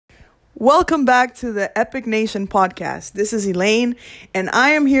Welcome back to the Epic Nation podcast. This is Elaine, and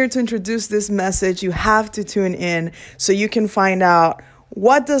I am here to introduce this message. You have to tune in so you can find out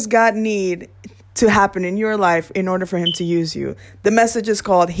what does God need to happen in your life in order for him to use you. The message is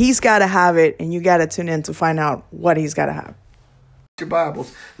called He's Gotta Have It, and you gotta tune in to find out what he's gotta have. Your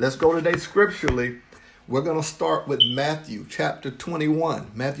Bibles. Let's go today scripturally. We're going to start with Matthew chapter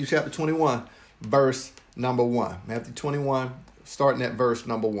 21. Matthew chapter 21, verse number 1. Matthew 21, starting at verse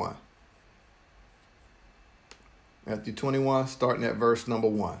number 1. Matthew 21, starting at verse number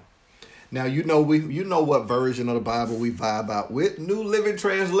 1. Now, you know what version of the Bible we vibe out with. New Living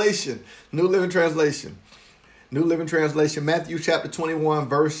Translation. New Living Translation. New Living Translation. Matthew chapter 21,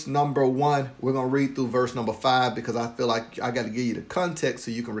 verse number 1. We're going to read through verse number 5 because I feel like I got to give you the context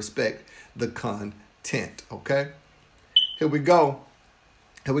so you can respect the content. Okay? Here we go.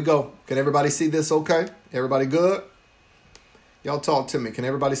 Here we go. Can everybody see this okay? Everybody good? Y'all talk to me. Can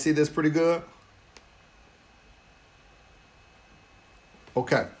everybody see this pretty good?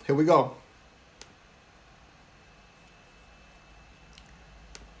 Okay, here we go.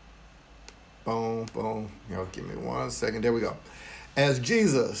 Boom, boom. Y'all give me 1 second. There we go. As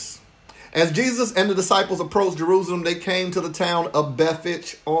Jesus and the disciples approached Jerusalem, they came to the town of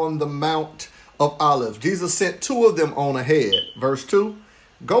Bethphage on the Mount of Olives. Jesus sent 2 of them on ahead. Verse 2,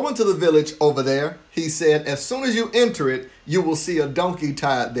 go into the village over there. He said, as soon as you enter it, you will see a donkey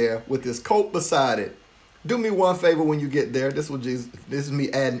tied there with his coat beside it. Do me one favor when you get there. This is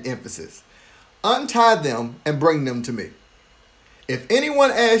me adding emphasis. Untie them and bring them to me. If anyone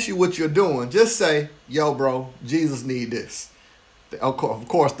asks you what you're doing, just say, yo, bro, Jesus need this. Of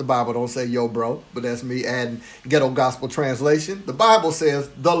course, the Bible don't say yo, bro, but that's me adding ghetto gospel translation. The Bible says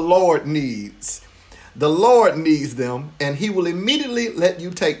the Lord needs. The Lord needs them, and he will immediately let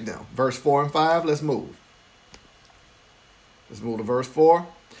you take them. Verse 4 and 5, let's move. Let's move to verse 4.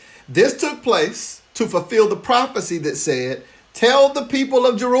 This took place to fulfill the prophecy that said, tell the people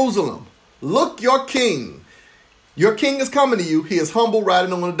of Jerusalem, look, your king is coming to you. He is humble,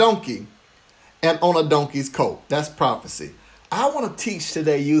 riding on a donkey and on a donkey's coat. That's prophecy. I want to teach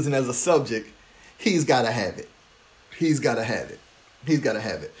today using as a subject, he's got to have it. He's got to have it. He's got to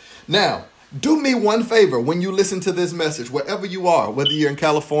have it. Now, do me one favor when you listen to this message, wherever you are, whether you're in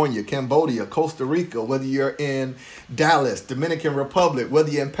California, Cambodia, Costa Rica, whether you're in Dallas, Dominican Republic, whether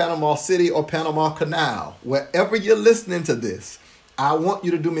you're in Panama City or Panama Canal, wherever you're listening to this, I want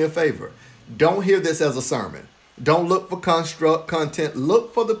you to do me a favor. Don't hear this as a sermon. Don't look for construct content.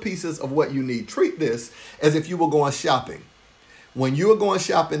 Look for the pieces of what you need. Treat this as if you were going shopping. When you are going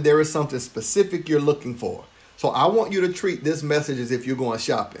shopping, there is something specific you're looking for. So I want you to treat this message as if you're going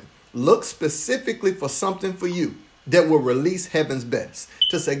shopping. Look specifically for something for you that will release heaven's best.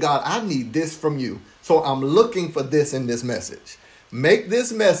 To say, God, I need this from you. So I'm looking for this in this message. Make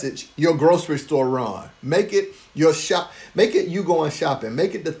this message your grocery store run. Make it your shop. Make it you going shopping.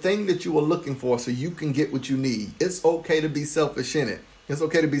 Make it the thing that you are looking for so you can get what you need. It's okay to be selfish in it. It's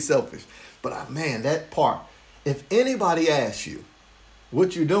okay to be selfish. But man, that part, if anybody asks you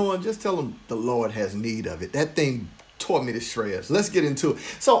what you're doing, just tell them the Lord has need of it. That thing tore me to shreds. Let's get into it.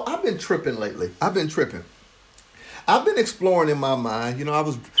 So I've been tripping lately. I've been exploring in my mind. You know, I've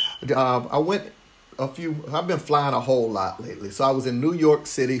been flying a whole lot lately. So I was in New York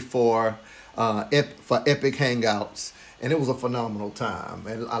City for Epic Hangouts, and it was a phenomenal time.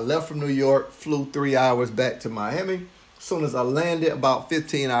 And I left from New York, flew 3 hours back to Miami. As soon as I landed, about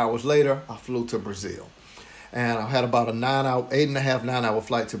 15 hours later, I flew to Brazil. And I had about a 9-hour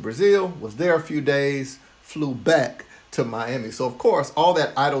flight to Brazil, was there a few days, flew back to Miami. So, of course, all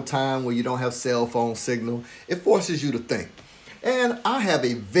that idle time where you don't have cell phone signal, it forces you to think. And I have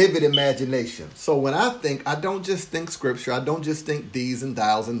a vivid imagination. So when I think, I don't just think scripture. I don't just think these and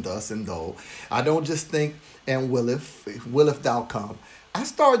thous and thus and though. I don't just think, and will if thou come. I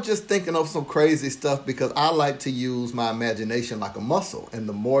start just thinking of some crazy stuff because I like to use my imagination like a muscle. And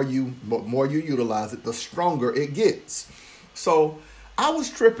the more you utilize it, the stronger it gets. So I was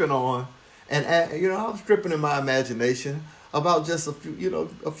tripping in my imagination about just a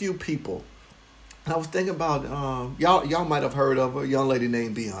few people. And I was thinking about, y'all might have heard of a young lady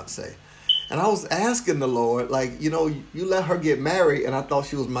named Beyonce. And I was asking the Lord, you let her get married, and I thought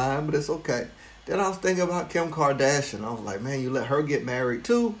she was mine, but it's okay. Then I was thinking about Kim Kardashian. I was like, man, you let her get married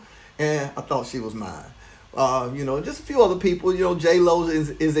too, and I thought she was mine. Just a few other people. J-Lo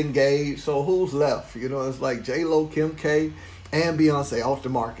is engaged, so who's left? It's like J-Lo, Kim K, and Beyonce off the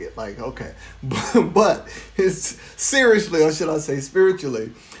market. Like, okay. But it's seriously, or should I say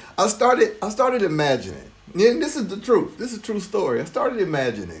spiritually, I started imagining, and this is the truth. This is a true story. I started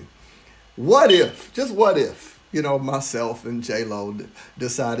imagining, what if myself and J-Lo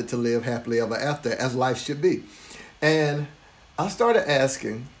decided to live happily ever after, as life should be. And I started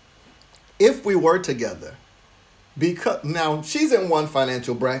asking, if we were together, because now she's in one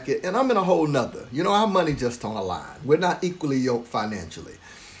financial bracket and I'm in a whole nother. Our money just don't align. We're not equally yoked financially.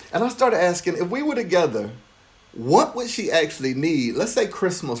 And I started asking, if we were together, what would she actually need? Let's say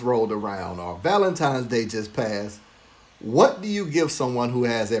Christmas rolled around or Valentine's Day just passed. What do you give someone who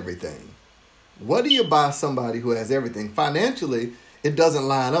has everything? What do you buy somebody who has everything? Financially, it doesn't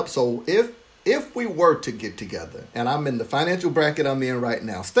line up. So if we were to get together, and I'm in the financial bracket I'm in right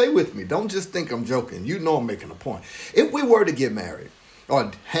now, stay with me. Don't just think I'm joking. I'm making a point. If we were to get married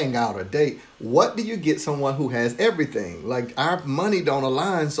or hang out or date, what do you get someone who has everything? Like, our money don't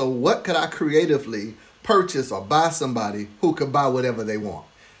align, so what could I creatively purchase or buy somebody who could buy whatever they want?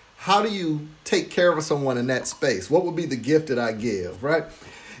 How do you take care of someone in that space? What would be the gift that I give, right?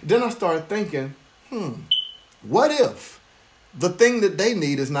 Then I started thinking, what if the thing that they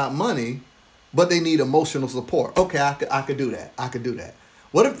need is not money, but they need emotional support? Okay, I could do that. I could do that.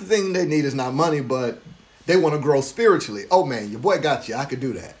 What if the thing they need is not money, but they want to grow spiritually? Oh man, your boy got you. I could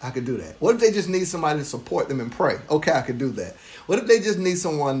do that. I could do that. What if they just need somebody to support them and pray? Okay, I could do that. What if they just need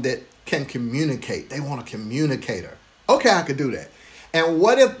someone that can communicate? They want a communicator. Okay, I could do that. And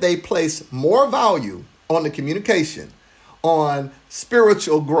what if they place more value on the communication, on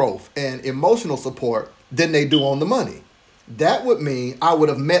spiritual growth and emotional support than they do on the money? That would mean I would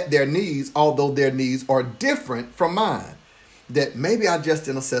have met their needs, although their needs are different from mine. That maybe I just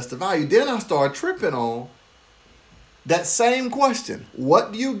didn't assess the value. Then I started tripping on that same question.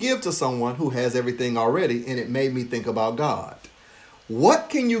 What do you give to someone who has everything already? And it made me think about God. What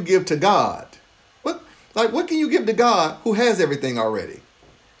can you give to God? What can you give to God who has everything already?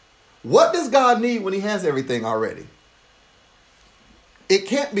 What does God need when he has everything already? It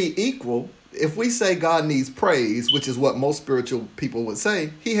can't be equal. If we say God needs praise, which is what most spiritual people would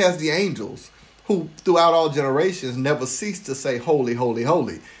say, he has the angels who throughout all generations never cease to say, holy, holy,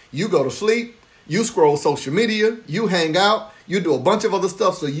 holy. You go to sleep, you scroll social media, you hang out, you do a bunch of other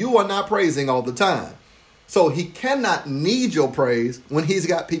stuff, so you are not praising all the time. So he cannot need your praise when he's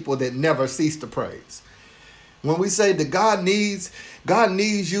got people that never cease to praise. When we say that God needs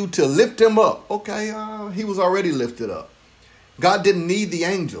you to lift him up. Okay, he was already lifted up. God didn't need the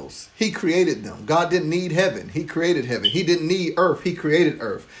angels. He created them. God didn't need heaven. He created heaven. He didn't need earth. He created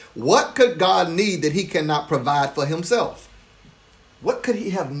earth. What could God need that he cannot provide for himself? What could he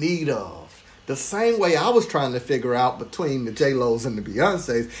have need of? The same way I was trying to figure out between the J-Los and the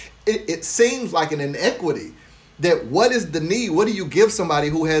Beyoncés, it seems like an inequity. That what is the need? What do you give somebody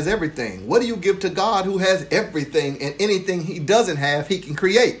who has everything? What do you give to God who has everything, and anything he doesn't have, he can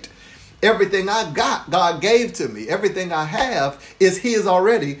create? Everything I got, God gave to me. Everything I have is his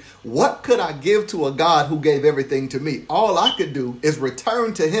already. What could I give to a God who gave everything to me? All I could do is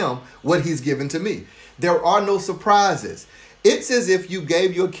return to him what he's given to me. There are no surprises. It's as if you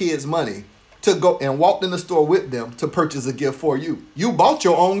gave your kids money to go and walked in the store with them to purchase a gift for you. You bought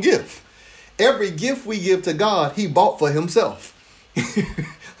your own gift. Every gift we give to God, he bought for himself.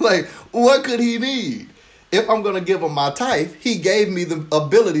 Like, what could he need? If I'm going to give him my tithe, he gave me the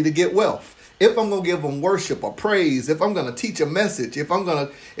ability to get wealth. If I'm going to give him worship or praise, if I'm going to teach a message, if I'm going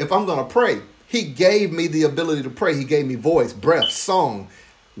to pray, he gave me the ability to pray. He gave me voice, breath, song.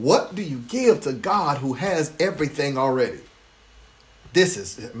 What do you give to God who has everything already? This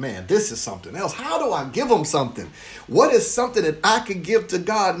is something else. How do I give him something? What is something that I could give to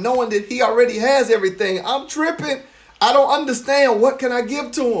God knowing that he already has everything? I'm tripping. I don't understand. What can I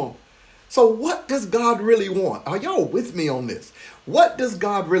give to him? So what does God really want? Are y'all with me on this? What does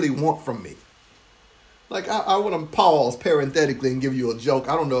God really want from me? Like, I want to pause parenthetically and give you a joke.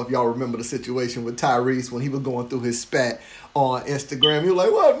 I don't know if y'all remember the situation with Tyrese when he was going through his spat on Instagram. He was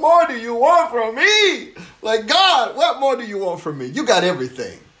like, what more do you want from me? Like, God, what more do you want from me? You got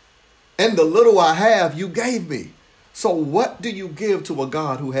everything. And the little I have, you gave me. So what do you give to a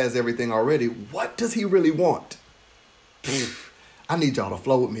God who has everything already? What does he really want? I need y'all to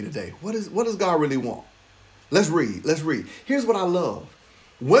flow with me today. What does God really want? Let's read. Here's what I love.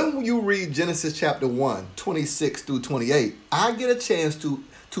 When you read Genesis chapter 1, 26 through 28, I get a chance to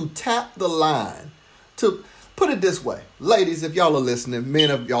tap the line. To put it this way, ladies, if y'all are listening,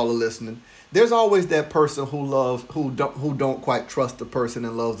 men, if y'all are listening, there's always that person who don't quite trust the person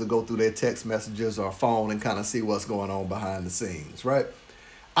and loves to go through their text messages or phone and kind of see what's going on behind the scenes, right?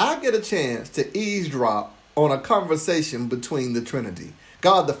 I get a chance to eavesdrop on a conversation between the Trinity.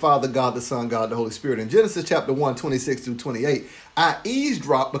 God the Father, God the Son, God the Holy Spirit. In Genesis chapter 1, 26 through 28, I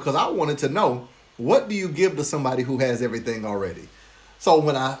eavesdropped because I wanted to know, what do you give to somebody who has everything already? So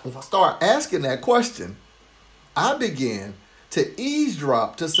when I start asking that question, I began to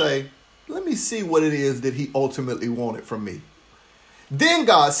eavesdrop to say, let me see what it is that he ultimately wanted from me. Then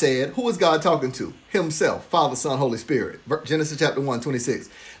God said, who is God talking to? Himself, Father, Son, Holy Spirit. Genesis chapter 1:26.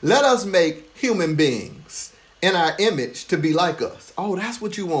 Let us make human beings in our image to be like us. Oh, that's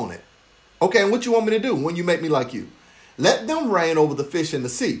what you wanted. Okay, and what you want me to do when you make me like you? Let them reign over the fish in the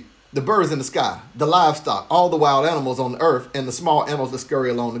sea, the birds in the sky, the livestock, all the wild animals on the earth, and the small animals that scurry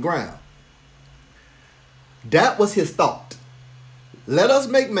along the ground. That was his thought. Let us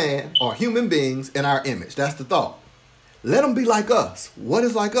make man or human beings in our image. That's the thought. Let them be like us. What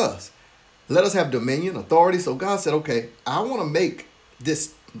is like us? Let us have dominion, authority. So God said, okay, I want to make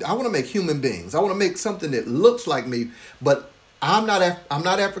human beings. I want to make something that looks like me, but I'm not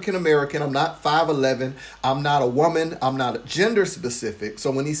African American. I'm not 5'11". I'm not a woman. I'm not gender specific. So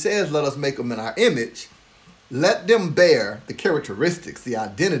when he says, let us make them in our image, let them bear the characteristics, the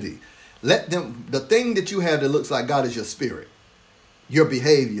identity. Let them, the thing that you have that looks like God is your spirit, your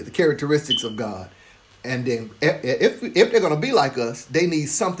behavior, the characteristics of God. And then if they're going to be like us, they need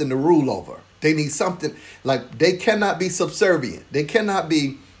something to rule over. They need something, like they cannot be subservient. They can't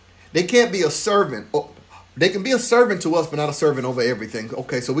be a servant. They can be a servant to us, but not a servant over everything.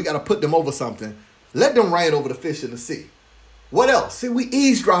 Okay, so we got to put them over something. Let them reign over the fish in the sea. What else? See, we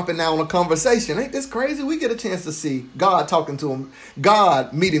eavesdropping now on a conversation. Ain't this crazy? We get a chance to see God talking to him,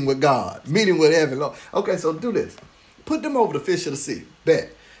 God meeting with heaven. Okay, so do this. Put them over the fish of the sea.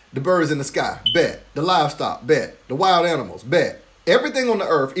 Bet. The birds in the sky, bet. The livestock, bet. The wild animals, bet. Everything on the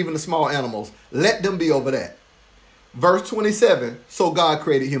earth, even the small animals, let them be over that. Verse 27, so God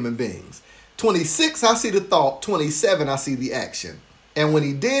created human beings. 26, I see the thought. 27, I see the action. And when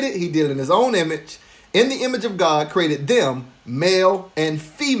he did it in his own image. In the image of God created them, male and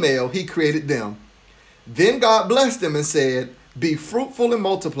female, he created them. Then God blessed them and said, be fruitful and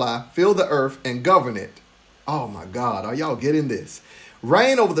multiply, fill the earth and govern it. Oh my God, are y'all getting this?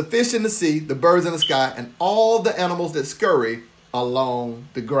 Reign over the fish in the sea, the birds in the sky, and all the animals that scurry along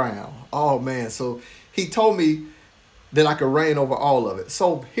the ground. Oh man, so he told me that I could reign over all of it.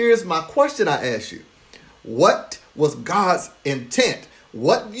 So here's my question I ask you. What was God's intent?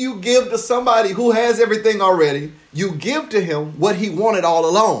 What you give to somebody who has everything already, you give to him what he wanted all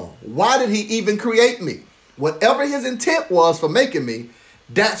along. Why did he even create me? Whatever his intent was for making me,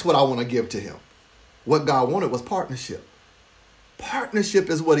 that's what I want to give to him. What God wanted was partnership. Partnership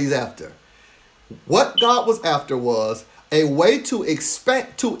is what he's after. What God was after was a way to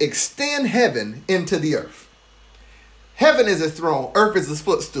extend heaven into the earth. Heaven is his throne, earth is his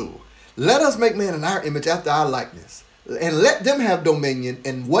footstool. Let us make man in our image after our likeness. And let them have dominion.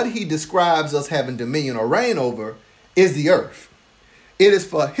 And what he describes us having dominion or reign over is the earth. It is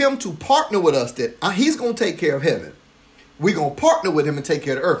for him to partner with us that he's going to take care of heaven. We're going to partner with him and take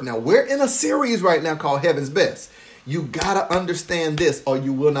care of the earth. Now, we're in a series right now called Heaven's Best. You got to understand this or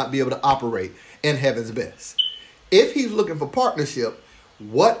you will not be able to operate in heaven's best. If he's looking for partnership,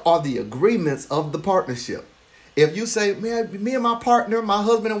 what are the agreements of the partnership? If you say, man, me and my partner, my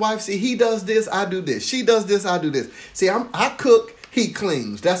husband and wife, see, he does this, I do this. She does this, I do this. See, I cook, he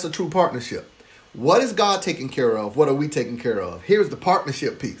cleans. That's a true partnership. What is God taking care of? What are we taking care of? Here's the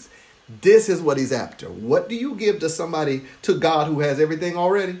partnership piece. This is what he's after. What do you give to somebody, to God who has everything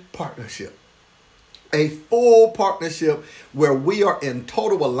already? Partnership. A full partnership where we are in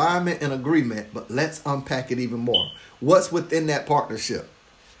total alignment and agreement. But let's unpack it even more. What's within that partnership?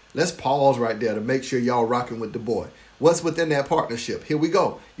 Let's pause right there to make sure y'all rocking with the boy. What's within that partnership? Here we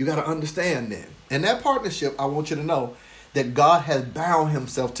go. You got to understand then. In that partnership, I want you to know that God has bound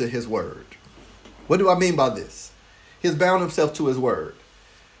himself to his word. What do I mean by this? He's bound himself to his word.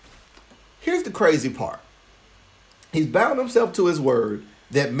 Here's the crazy part. He's bound himself to his word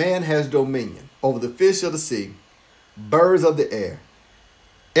that man has dominion over the fish of the sea, birds of the air,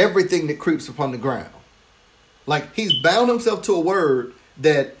 everything that creeps upon the ground. Like he's bound himself to a word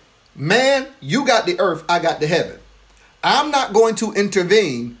that, man, you got the earth, I got the heaven. I'm not going to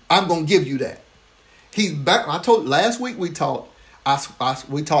intervene. I'm going to give you that. He's back. I told last week we taught, I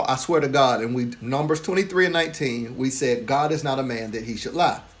swear to God, and Numbers 23 and 19, we said God is not a man that he should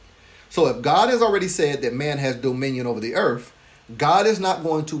lie. So if God has already said that man has dominion over the earth, God is not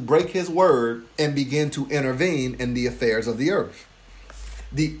going to break his word and begin to intervene in the affairs of the earth.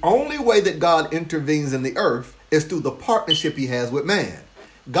 The only way that God intervenes in the earth is through the partnership he has with man.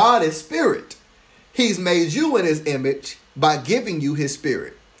 God is spirit. He's made you in his image by giving you his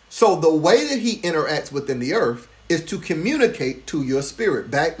spirit. So the way that he interacts within the earth is to communicate to your spirit.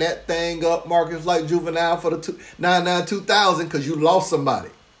 Back that thing up, Marcus, like Juvenile for the 99-2000, because you lost somebody.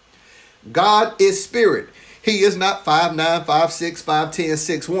 God is spirit. He is not 5'9", 5'6",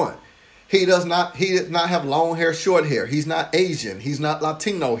 5'10", 6'1". He does not have long hair, short hair. He's not Asian. He's not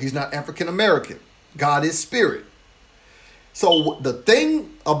Latino. He's not African American. God is spirit. So the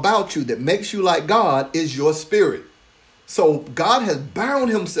thing about you that makes you like God is your spirit. So God has bound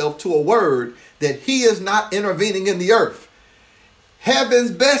himself to a word that he is not intervening in the earth.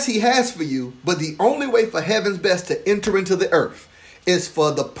 Heaven's best he has for you, but the only way for heaven's best to enter into the earth is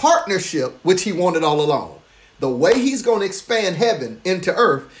for the partnership which he wanted all along. The way he's going to expand heaven into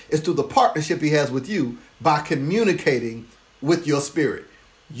earth is through the partnership he has with you by communicating with your spirit.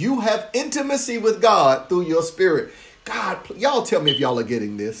 You have intimacy with God through your spirit. God, y'all tell me if y'all are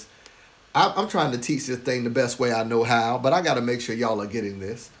getting this. I'm trying to teach this thing the best way I know how, but I got to make sure y'all are getting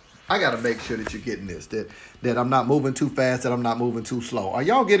this. I got to make sure that you're getting this, that I'm not moving too fast, that I'm not moving too slow. Are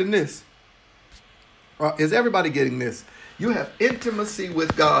y'all getting this? Is everybody getting this? You have intimacy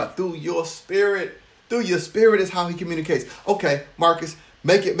with God through your spirit. Through your spirit is how he communicates. Okay, Marcus,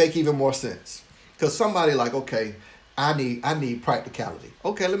 make it make even more sense. Because somebody like, okay, I need practicality.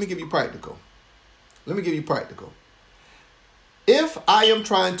 Okay, let me give you practical. If I am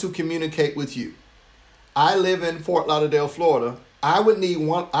trying to communicate with you, I live in Fort Lauderdale, Florida. I would need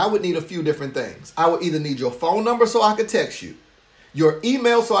a few different things. I would either need your phone number so I could text you, your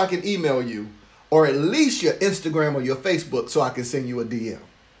email so I can email you, or at least your Instagram or your Facebook so I can send you a DM.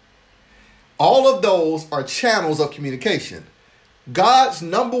 All of those are channels of communication. God's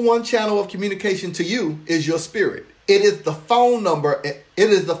number one channel of communication to you is your spirit. It is the phone number. It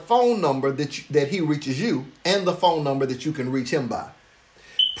is the phone number that he reaches you and the phone number that you can reach him by.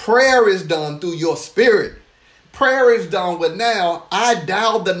 Prayer is done through your spirit. Prayer is done with now I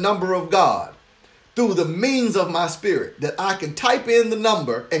dial the number of God through the means of my spirit, that I can type in the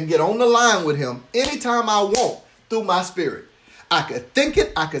number and get on the line with him anytime I want through my spirit. I could think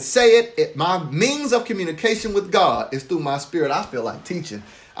it, I could say it. My means of communication with God is through my spirit. I feel like teaching.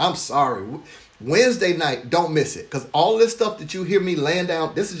 I'm sorry. Wednesday night, don't miss it. Because all this stuff that you hear me laying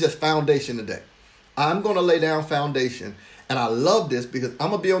down, this is just foundation today. I'm going to lay down foundation. And I love this because I'm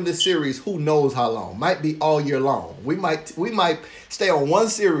going to be on this series who knows how long. Might be all year long. We might stay on one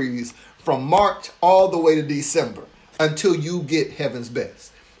series from March all the way to December until you get heaven's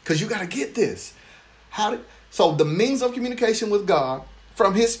best. Because you got to get this. So the means of communication with God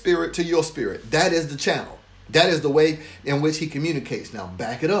from his spirit to your spirit, that is the channel. That is the way in which he communicates. Now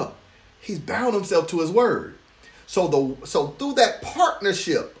back it up. He's bound himself to his word. So through that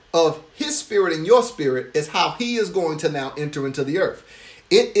partnership of his spirit and your spirit is how he is going to now enter into the earth.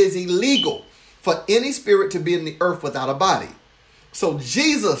 It is illegal for any spirit to be in the earth without a body. So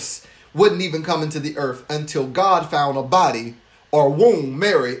Jesus wouldn't even come into the earth until God found a body or womb,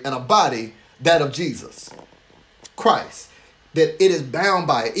 Mary, and a body, that of Jesus Christ. That it is bound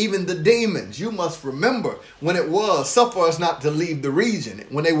by it. Even the demons, you must remember when it was, suffer us not to leave the region.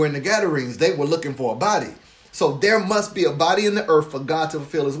 When they were in the Gadarenes, they were looking for a body. So there must be a body in the earth for God to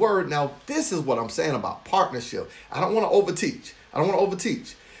fulfill his word. Now, this is what I'm saying about partnership. I don't want to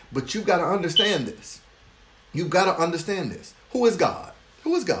overteach. But you've got to understand this. You've got to understand this. Who is God?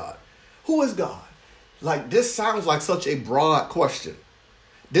 Who is God? Who is God? Like, this sounds like such a broad question.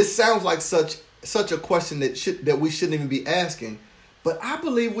 This sounds like such a question that we shouldn't even be asking. But I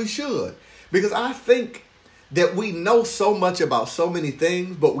believe we should. Because I think that we know so much about so many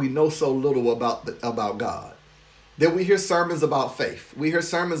things, but we know so little about God. That we hear sermons about faith. We hear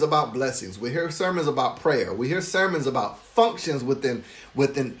sermons about blessings. We hear sermons about prayer. We hear sermons about functions within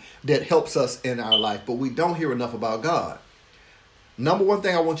that helps us in our life. But we don't hear enough about God. Number one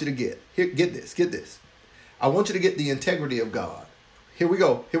thing I want you to get this. I want you to get the integrity of God. Here we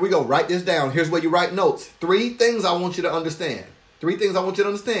go. Write this down. Here's where you write notes. 3 things I want you to understand.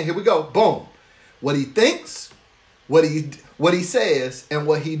 Here we go. Boom. What he thinks, what he says, and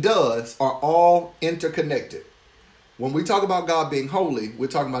what he does are all interconnected. When we talk about God being holy, we're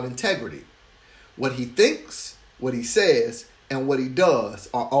talking about integrity. What he thinks, what he says, and what he does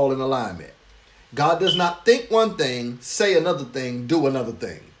are all in alignment. God does not think one thing, say another thing, do another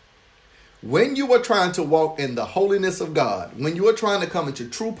thing. When you are trying to walk in the holiness of God, when you are trying to come into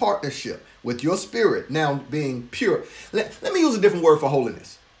true partnership with your spirit now being pure, let me use a different word for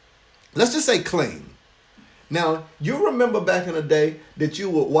holiness. Let's just say clean. Now, you remember back in the day that you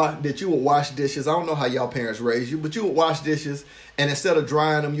would wash dishes. I don't know how y'all parents raised you, but you would wash dishes, and instead of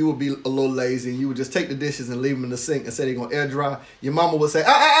drying them, you would be a little lazy, and you would just take the dishes and leave them in the sink and say they're going to air dry. Your mama would say,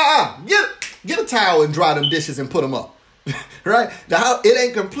 get a towel and dry them dishes and put them up. Right? Now, it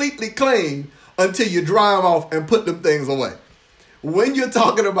ain't completely clean until you dry them off and put them things away. When you're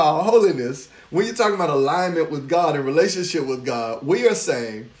talking about holiness, when you're talking about alignment with God and relationship with God, we are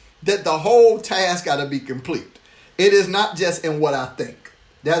saying that the whole task got to be complete. It is not just in what I think.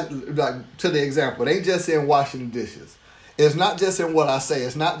 That's like to the example. It ain't just in washing the dishes. It's not just in what I say.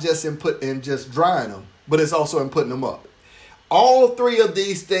 It's not just in just drying them, but it's also in putting them up. All three of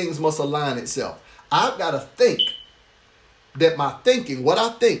these things must align itself. I've got to think that my thinking, what I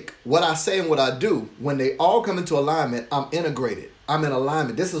think, what I say, and what I do, when they all come into alignment, I'm integrated. I'm in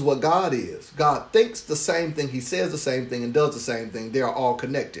alignment. This is what God is. God thinks the same thing. He says the same thing and does the same thing. They are all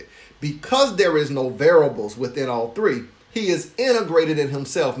connected. Because there is no variables within all three, he is integrated in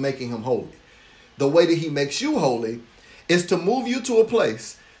himself, making him holy. The way that he makes you holy is to move you to a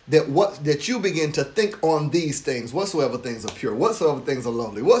place that you begin to think on these things, whatsoever things are pure, whatsoever things are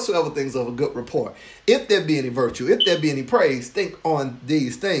lovely, whatsoever things are of a good report. If there be any virtue, if there be any praise, think on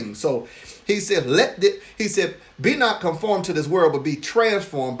these things. So he said, be not conformed to this world, but be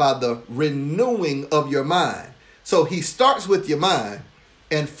transformed by the renewing of your mind. So he starts with your mind.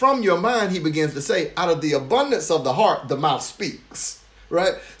 And from your mind, he begins to say, out of the abundance of the heart, the mouth speaks.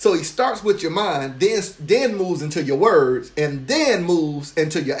 Right? So he starts with your mind, then moves into your words, and then moves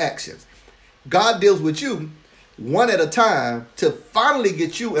into your actions. God deals with you one at a time to finally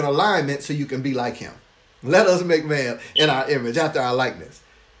get you in alignment so you can be like him. Let us make man in our image, after our likeness.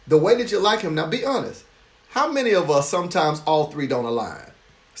 The way that you like him, now be honest. How many of us, sometimes all three don't align?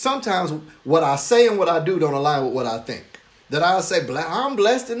 Sometimes what I say and what I do don't align with what I think. That I say, I'm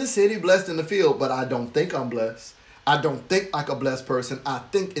blessed in the city, blessed in the field, but I don't think I'm blessed. I don't think like a blessed person. I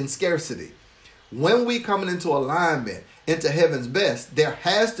think in scarcity. When we coming into alignment, into heaven's best, there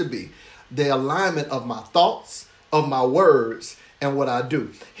has to be the alignment of my thoughts, of my words, and what I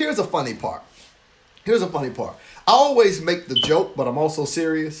do. Here's a funny part. I always make the joke, but I'm also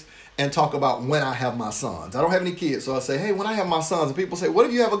serious, and talk about when I have my sons. I don't have any kids, so I say, hey, when I have my sons, and people say, what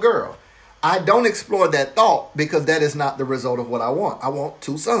if you have a girl? I don't explore that thought because that is not the result of what I want. I want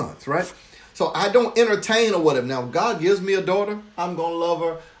 2 sons, right? So I don't entertain or whatever. Now, if God gives me a daughter, I'm going to love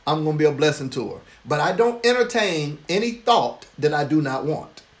her. I'm going to be a blessing to her. But I don't entertain any thought that I do not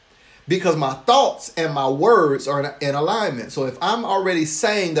want. Because my thoughts and my words are in alignment. So if I'm already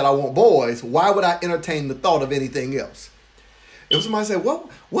saying that I want boys, why would I entertain the thought of anything else? If somebody say, what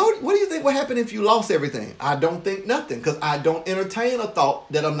do you think would happen if you lost everything? I don't think nothing, because I don't entertain a thought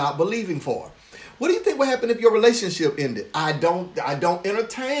that I'm not believing for. What do you think would happen if your relationship ended? I don't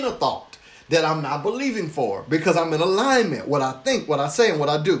entertain a thought that I'm not believing for, because I'm in alignment. What I think, what I say, and what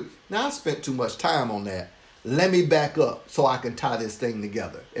I do. Now, I spent too much time on that. Let me back up so I can tie this thing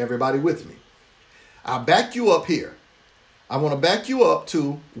together. Everybody with me? I back you up here. I want to back you up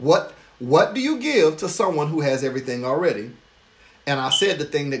to what do you give to someone who has everything already? And I said the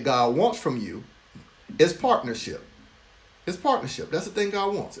thing that God wants from you is partnership. It's partnership. That's the thing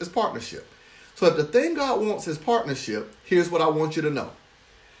God wants. It's partnership. So if the thing God wants is partnership, here's what I want you to know.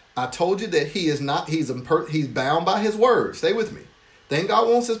 I told you that he's bound by his word. Stay with me. The thing God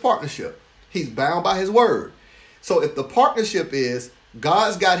wants is partnership. He's bound by his word. So if the partnership is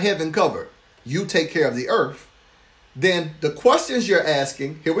God's got heaven covered, you take care of the earth, then the questions you're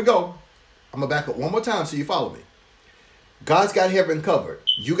asking, here we go. I'm going to back up one more time so you follow me. God's got heaven covered.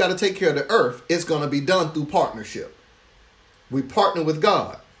 You got to take care of the earth. It's going to be done through partnership. We partner with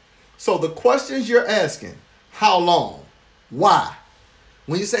God. So the questions you're asking, how long? Why?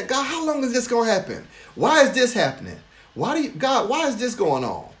 When you say, God, how long is this going to happen? Why is this happening? God, why is this going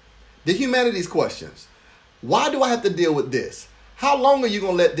on? The humanities questions. Why do I have to deal with this? How long are you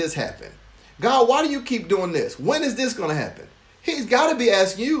going to let this happen? God, why do you keep doing this? When is this going to happen? He's got to be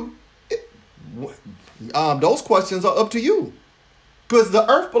asking you. Those questions are up to you, because the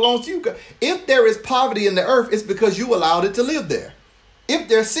earth belongs to you. If there is poverty in the earth, it's because you allowed it to live there. If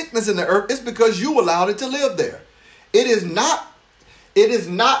there's sickness in the earth, it's because you allowed it to live there. It is not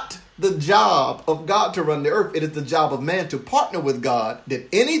the job of God to run the earth. It is the job of man to partner with God, that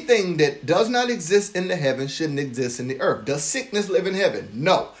anything that does not exist in the heavens shouldn't exist in the earth. Does sickness live in heaven?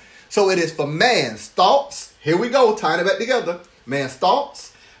 No. So it is for man's thoughts. Here we go, tying it back together. Man's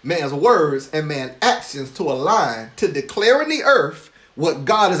thoughts, man's words, and man's actions to align to declare in the earth what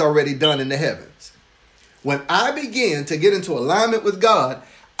God has already done in the heavens. When I begin to get into alignment with God,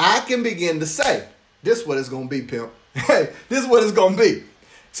 I can begin to say, this is what it's going to be, pimp. Hey, this is what it's going to be.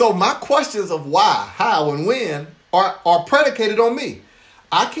 So my questions of why, how, and when are predicated on me.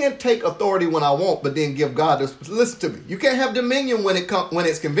 I can't take authority when I want, but then give God this. Listen to me. You can't have dominion when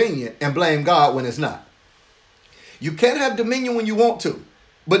it's convenient and blame God when it's not. You can't have dominion when you want to,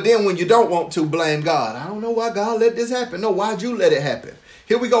 but then when you don't want to, blame God. I don't know why God let this happen. No, why'd you let it happen?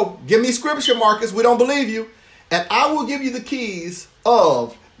 Here we go. Give me scripture, Marcus. We don't believe you. And I will give you the keys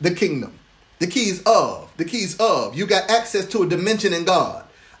of the kingdom. The keys of. You got access to a dimension in God.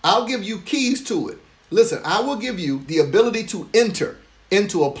 I'll give you keys to it. Listen, I will give you the ability to enter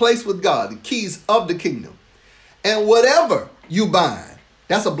into a place with God, the keys of the kingdom. And whatever you bind,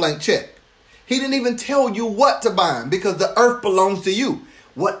 that's a blank check. He didn't even tell you what to bind because the earth belongs to you.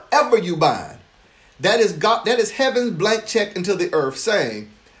 Whatever you bind, that is God, that is heaven's blank check into the earth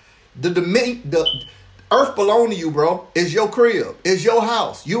saying, the earth belong to you, bro. It's your crib. It's your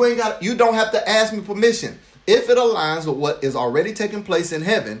house. You don't have to ask me permission. If it aligns with what is already taking place in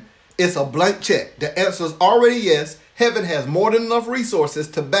heaven, it's a blank check. The answer is already yes. Heaven has more than enough resources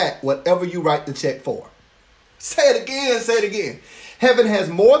to back whatever you write the check for. Say it again. Say it again. Heaven has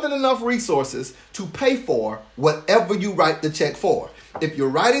more than enough resources to pay for whatever you write the check for. If you're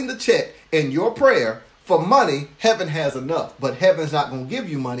writing the check in your prayer for money, heaven has enough. But heaven's not going to give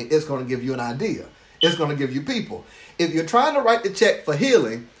you money. It's going to give you an idea. It's going to give you people. If you're trying to write the check for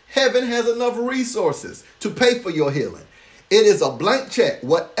healing, heaven has enough resources to pay for your healing. It is a blank check.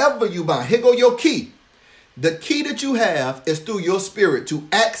 Whatever you buy, here go your key. The key that you have is through your spirit to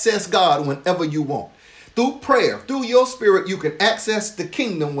access God whenever you want. Through prayer, through your spirit, you can access the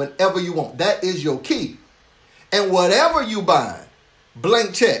kingdom whenever you want. That is your key. And whatever you bind,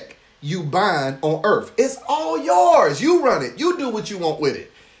 blank check, you bind on earth. It's all yours. You run it. You do what you want with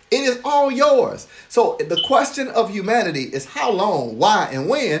it. It is all yours. So the question of humanity is how long, why, and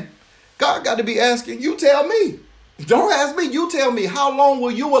when. God got to be asking, you tell me. Don't ask me. You tell me. How long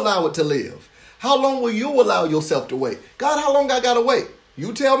will you allow it to live? How long will you allow yourself to wait? God, how long I got to wait?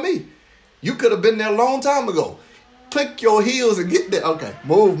 You tell me. You could have been there a long time ago. Click your heels and get there. Okay,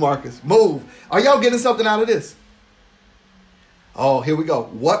 move, Marcus, move. Are y'all getting something out of this? Oh, here we go.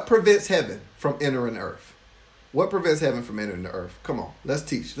 What prevents heaven from entering earth? What prevents heaven from entering the earth? Come on, let's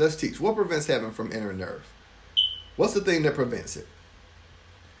teach. Let's teach. What prevents heaven from entering the earth? What's the thing that prevents it?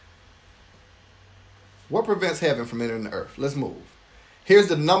 What prevents heaven from entering the earth? Let's move. Here's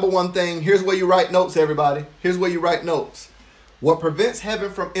the number one thing. Here's where you write notes, everybody. Here's where you write notes. What prevents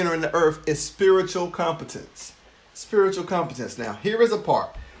heaven from entering the earth is spiritual competence. Spiritual competence. Now, here is a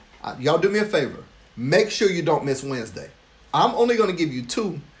part. Y'all do me a favor. Make sure you don't miss Wednesday. I'm only going to give you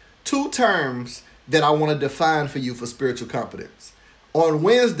two terms that I want to define for you for spiritual competence. On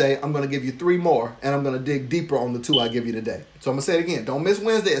Wednesday, I'm going to give you 3 more, and I'm going to dig deeper on the 2 I give you today. So I'm going to say it again. Don't miss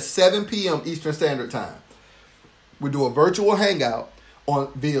Wednesday at 7 p.m. Eastern Standard Time. We do a virtual hangout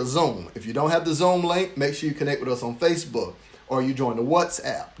via Zoom. If you don't have the Zoom link, make sure you connect with us on Facebook. Or you join the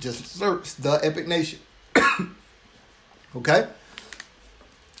WhatsApp. Just search The Epic Nation. Okay?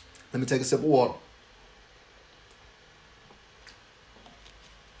 Let me take a sip of water.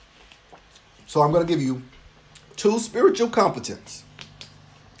 So I'm going to give you 2 spiritual competence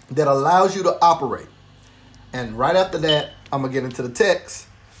that allows you to operate. And right after that, I'm going to get into the text.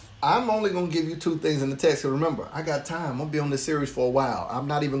 I'm only going to give you 2 things in the text. So remember, I got time. I'm going to be on this series for a while. I'm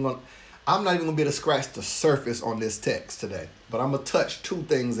not even going to be able to scratch the surface on this text today. But I'm going to touch 2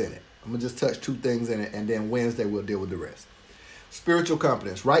 things in it. I'm going to just touch 2 things in it. And then Wednesday we'll deal with the rest. Spiritual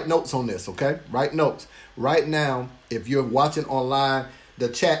competence. Write notes on this, okay? Write notes. Right now, if you're watching online, the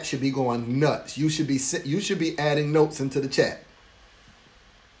chat should be going nuts. You should be adding notes into the chat.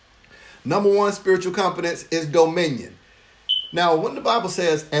 Number 1 spiritual competence is dominion. Now, when the Bible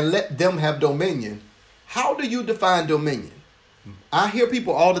says, and let them have dominion, how do you define dominion? I hear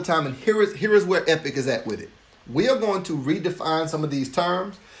people all the time, and here is where Epic is at with it. We are going to redefine some of these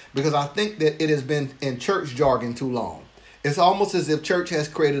terms because I think that it has been in church jargon too long. It's almost as if church has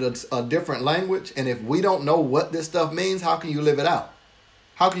created a different language, and if we don't know what this stuff means, how can you live it out?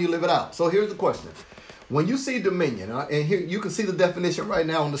 How can you live it out? So here's the question. When you see dominion, and here you can see the definition right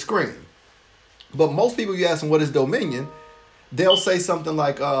now on the screen, but most people, you ask them what is dominion, they'll say something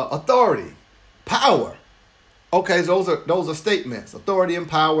like authority, power. Okay, so those are statements, authority and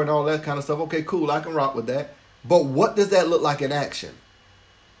power and all that kind of stuff. Okay, cool, I can rock with that. But what does that look like in action?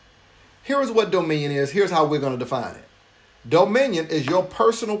 Here's what dominion is. Here's how we're going to define it. Dominion is your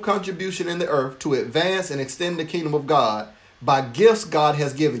personal contribution in the earth to advance and extend the kingdom of God by gifts God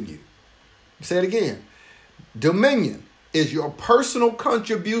has given you. Say it again. Dominion is your personal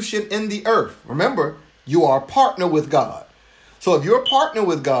contribution in the earth. Remember, you are a partner with God. So if you're a partner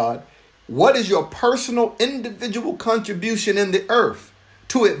with God, what is your personal individual contribution in the earth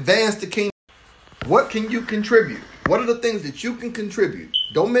to advance the kingdom? What can you contribute? What are the things that you can contribute?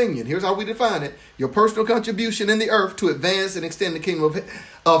 Dominion. Here's how we define it. Your personal contribution in the earth to advance and extend the kingdom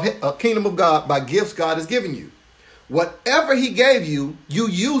of God by gifts God has given you. Whatever he gave you, you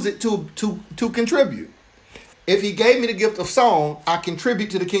use it to contribute. If he gave me the gift of song, I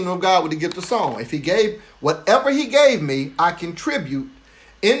contribute to the kingdom of God with the gift of song. If he gave whatever he gave me, I contribute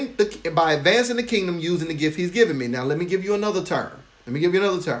by advancing the kingdom using the gift he's given me. Now, let me give you another term.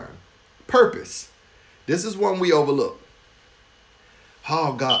 Purpose. This is one we overlook.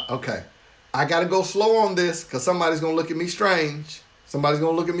 Oh, God, okay. I got to go slow on this because somebody's going to look at me strange. Somebody's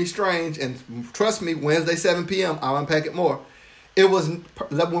going to look at me strange. And trust me, Wednesday, 7 p.m., I'll unpack it more. It was,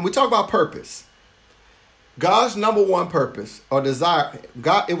 when we talk about purpose, God's number one purpose or desire,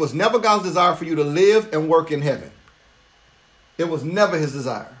 it was never God's desire for you to live and work in heaven. It was never his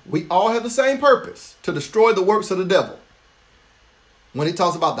desire. We all have the same purpose, to destroy the works of the devil. When he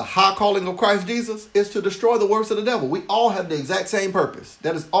talks about the high calling of Christ Jesus, it's to destroy the works of the devil. We all have the exact same purpose.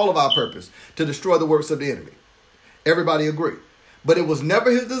 That is all of our purpose, to destroy the works of the enemy. Everybody agree. But it was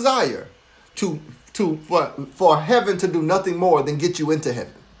never his desire for heaven to do nothing more than get you into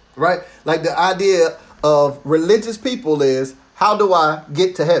heaven. Right? Like the idea of religious people is, how do I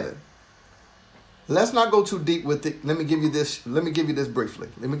get to heaven? Let's not go too deep with it. Let me give you this briefly.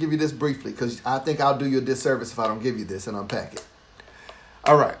 Because I think I'll do you a disservice if I don't give you this and unpack it.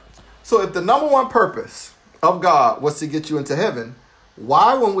 All right. So if the number one purpose of God was to get you into heaven,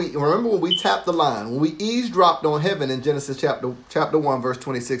 why, when we tapped the line, when we eavesdropped on heaven in Genesis chapter 1, verse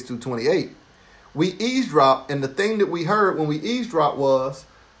 26 through 28, we eavesdropped, and the thing that we heard when we eavesdropped was,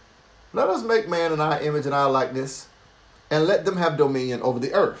 let us make man in our image and our likeness, and let them have dominion over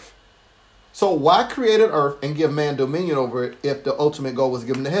the earth. So why create an earth and give man dominion over it if the ultimate goal was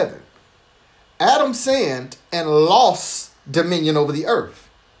given to heaven? Adam sinned and lost dominion over the earth,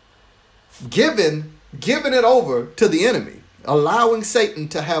 giving it over to the enemy, allowing Satan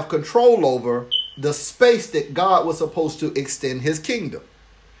to have control over the space that God was supposed to extend his kingdom.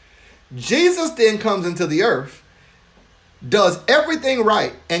 Jesus then comes into the earth, does everything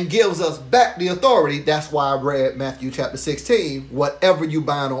right, and gives us back the authority. That's why I read Matthew chapter 16. Whatever you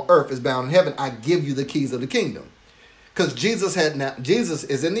bind on earth is bound in heaven. I give you the keys of the kingdom. Because Jesus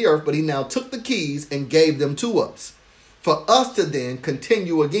is in the earth, but he now took the keys and gave them to us, for us to then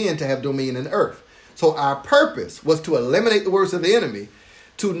continue again to have dominion in the earth. So our purpose was to eliminate the works of the enemy,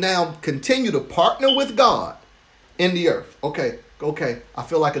 to now continue to partner with God in the earth. Okay. I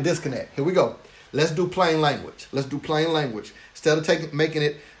feel like a disconnect. Here we go. Let's do plain language. Instead of making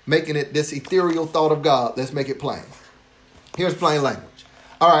it this ethereal thought of God, let's make it plain. Here's plain language.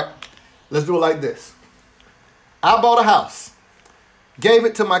 All right, let's do it like this. I bought a house, gave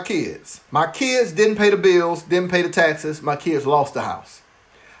it to my kids. My kids didn't pay the bills, didn't pay the taxes. My kids lost the house.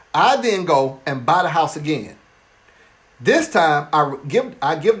 I then go and buy the house again. This time,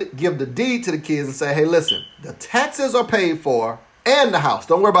 I give the deed to the kids and say, hey, listen, the taxes are paid for and the house.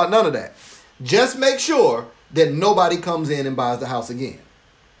 Don't worry about none of that. Just make sure that nobody comes in and buys the house again.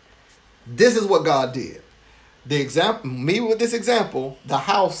 This is what God did. With this example, the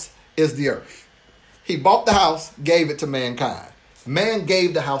house is the earth. He bought the house, gave it to mankind. Man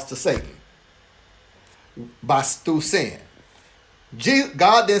gave the house to Satan through sin.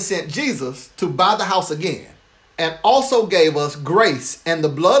 God then sent Jesus to buy the house again, and also gave us grace and the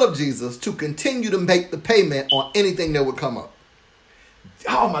blood of Jesus to continue to make the payment on anything that would come up.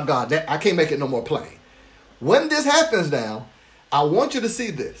 Oh my God, I can't make it no more plain. When this happens now, I want you to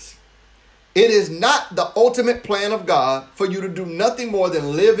see this. It is not the ultimate plan of God for you to do nothing more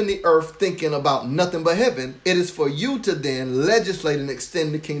than live in the earth thinking about nothing but heaven. It is for you to then legislate and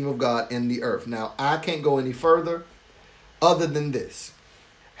extend the kingdom of God in the earth. Now, I can't go any further other than this.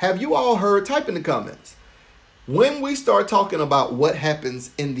 Have you all heard, type in the comments, when we start talking about what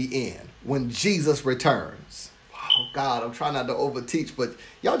happens in the end, when Jesus returns? Oh God, I'm trying not to overteach, but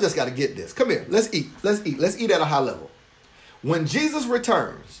y'all just got to get this. Come here. Let's eat. Let's eat at a high level. When Jesus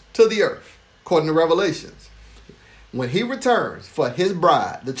returns to the earth, according to Revelations, when he returns for his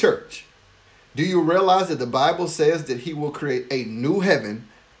bride, the church, do you realize that the Bible says that he will create a new heaven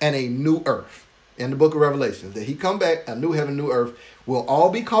and a new earth? In the book of Revelations, that he come back, a new heaven, new earth, we'll all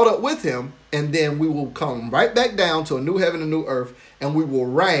be caught up with him, and then we will come right back down to a new heaven and new earth, and we will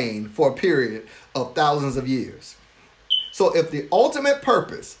reign for a period of thousands of years. So if the ultimate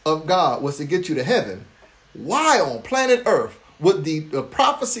purpose of God was to get you to heaven, why on planet earth would the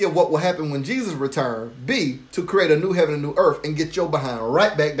prophecy of what will happen when Jesus returns be to create a new heaven and new earth and get your behind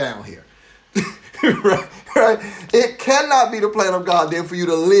right back down here? right? It cannot be the plan of God then for you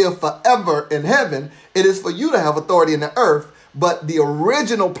to live forever in heaven. It is for you to have authority in the earth, but the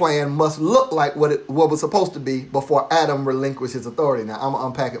original plan must look like what was supposed to be before Adam relinquished his authority. Now, I'm going to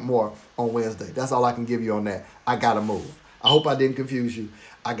unpack it more on Wednesday. That's all I can give you on that. I got to move. I hope I didn't confuse you.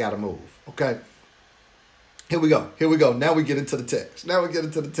 I got to move. Okay? Here we go. Now we get into the text.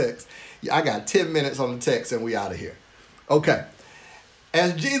 I got 10 minutes on the text and we out of here. Okay.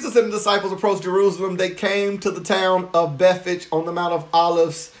 As Jesus and the disciples approached Jerusalem, they came to the town of Bethphage on the Mount of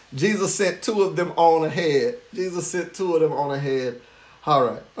Olives. Jesus sent two of them on ahead.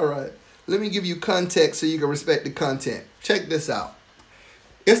 All right. Let me give you context so you can respect the content. Check this out.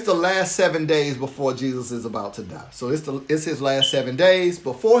 It's the last 7 days before Jesus is about to die. So it's his last 7 days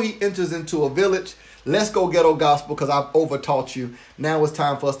before he enters into a village. Let's go ghetto gospel because I've overtaught you. Now it's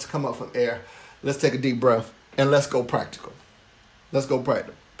time for us to come up from air. Let's take a deep breath and let's go practical. Let's go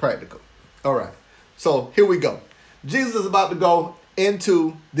practical. All right. So here we go. Jesus is about to go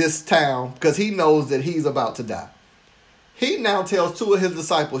into this town because he knows that he's about to die. He now tells two of his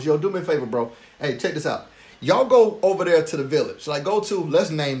disciples, yo, do me a favor, bro. Hey, check this out. Y'all go over there to the village. Like, go to, let's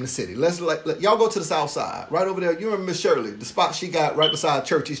name the city. Y'all go to the south side. Right over there. You remember Miss Shirley, the spot she got right beside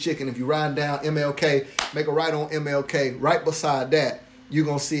Churchy's Chicken. If you ride down MLK, make a right on MLK. Right beside that, you're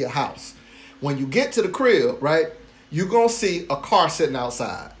going to see a house. When you get to the crib, right, you're going to see a car sitting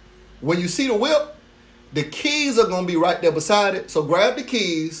outside. When you see the whip, the keys are going to be right there beside it. So grab the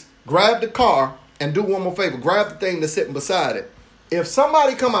keys, grab the car, and do one more favor. Grab the thing that's sitting beside it. If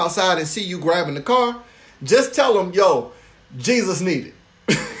somebody come outside and see you grabbing the car, just tell them, yo, Jesus needed.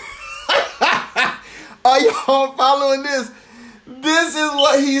 Are y'all following this? This is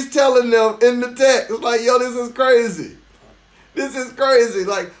what he's telling them in the text. It's like, yo, this is crazy. This is crazy.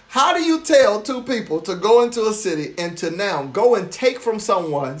 Like, how do you tell two people to go into a city and to now go and take from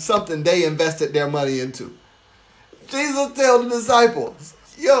someone something they invested their money into? Jesus tells the disciples,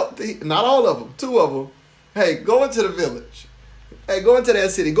 yo, not all of them, two of them, hey, go into the village. Hey, go into that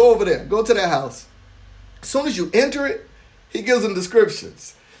city. Go over there. Go to that house. As soon as you enter it, he gives them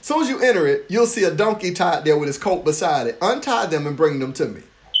descriptions. As soon as you enter it, you'll see a donkey tied there with his coat beside it. Untie them and bring them to me.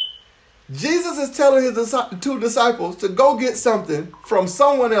 Jesus is telling his two disciples to go get something from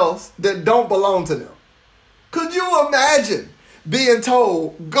someone else that don't belong to them. Could you imagine being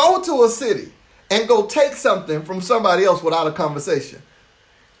told, go to a city and go take something from somebody else without a conversation?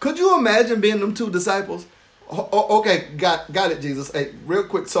 Could you imagine being them two disciples? Okay, got it, Jesus. Hey, real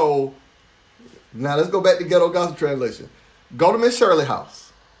quick, so now let's go back to Ghetto Gospel Translation. Go to Miss Shirley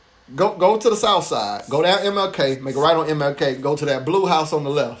house. Go to the south side. Go down MLK. Make a right on MLK. Go to that blue house on the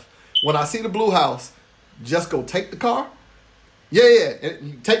left. When I see the blue house, just go take the car. Yeah. And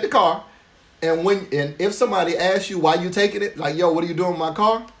you take the car. And if somebody asks you why you taking it, like, yo, what are you doing with my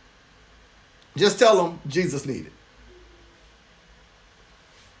car? Just tell them Jesus needed.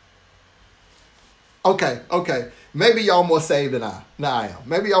 Okay. Maybe y'all more saved than I am.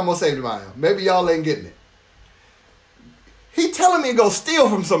 Maybe y'all more saved than I am. Maybe y'all ain't getting it. He telling me to go steal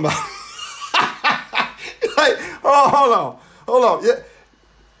from somebody. Like, hold on. Yeah.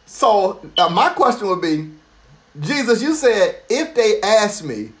 So my question would be, Jesus, you said if they ask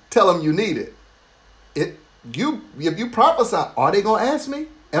me, tell them you need it. If you prophesy, are they gonna ask me?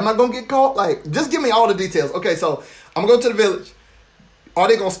 Am I gonna get caught? Like, just give me all the details. Okay, so I'm gonna go to the village. Are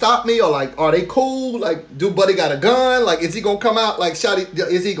they gonna stop me, or like, are they cool? Like, do Buddy got a gun? Like, is he gonna come out like shotty?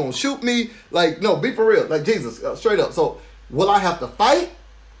 Is he gonna shoot me? Like, no, be for real. Like, Jesus, straight up. So, will I have to fight?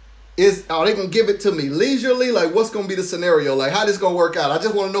 Are they gonna give it to me leisurely? Like, what's gonna be the scenario? Like, how this gonna work out? I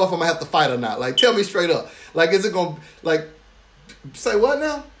just want to know if I'm gonna have to fight or not. Like, tell me straight up. Like, is it gonna say what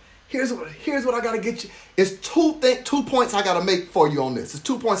now? Here's what I gotta get you. It's two points I gotta make for you on this. It's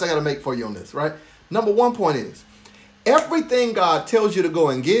 2 points I gotta make for you on this, right? Number 1 point is, everything God tells you to go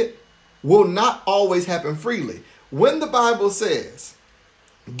and get will not always happen freely. When the Bible says,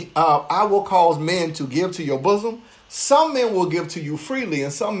 I will cause men to give to your bosom, some men will give to you freely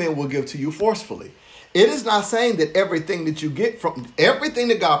and some men will give to you forcefully. It is not saying that everything that you get everything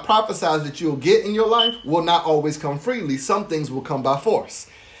that God prophesies that you'll get in your life will not always come freely. Some things will come by force.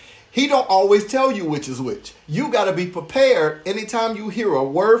 He don't always tell you which is which. You got to be prepared anytime you hear a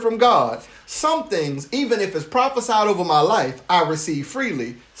word from God. Some things, even if it's prophesied over my life, I receive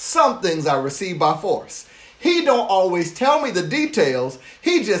freely. Some things I receive by force. He don't always tell me the details.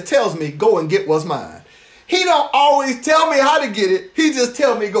 He just tells me, go and get what's mine. He don't always tell me how to get it. He just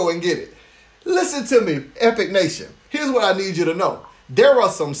tell me, go and get it. Listen to me, Epic Nation. Here's what I need you to know. There are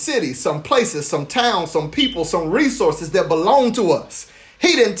some cities, some places, some towns, some people, some resources that belong to us.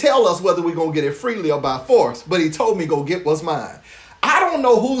 He didn't tell us whether we're going to get it freely or by force, but he told me go get what's mine. I don't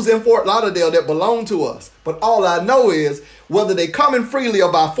know who's in Fort Lauderdale that belong to us, but all I know is whether they coming freely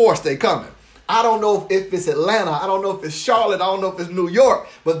or by force, they coming. I don't know if it's Atlanta. I don't know if it's Charlotte. I don't know if it's New York.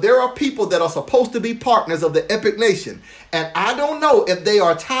 But there are people that are supposed to be partners of the Epic Nation. And I don't know if they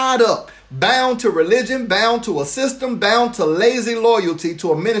are tied up, bound to religion, bound to a system, bound to lazy loyalty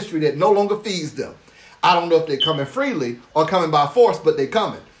to a ministry that no longer feeds them. I don't know if they're coming freely or coming by force, but they're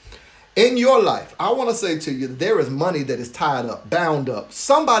coming. In your life, I want to say to you, there is money that is tied up, bound up.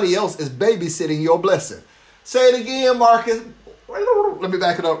 Somebody else is babysitting your blessing. Say it again, Marcus. Let me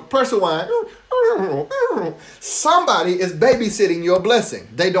back it up. Pressure wine. Somebody is babysitting your blessing.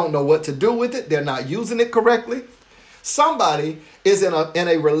 They don't know what to do with it. They're not using it correctly. Somebody is in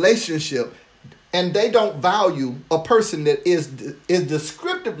a relationship and they don't value a person that is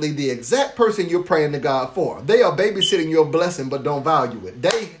descriptively the exact person you're praying to God for. They are babysitting your blessing but don't value it.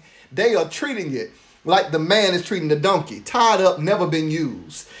 They are treating it like the man is treating the donkey, tied up, never been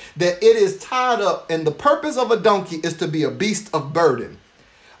used. That it is tied up, and the purpose of a donkey is to be a beast of burden.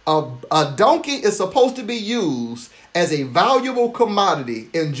 A donkey is supposed to be used as a valuable commodity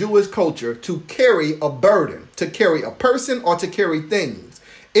in Jewish culture to carry a burden, to carry a person or to carry things.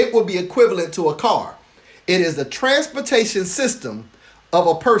 It would be equivalent to a car. It is the transportation system of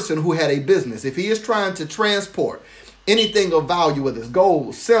a person who had a business. If he is trying to transport anything of value, whether it's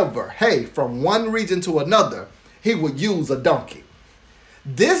gold, silver, hay, from one region to another, he would use a donkey.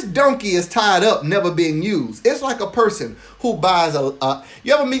 This donkey is tied up, never being used. It's like a person who buys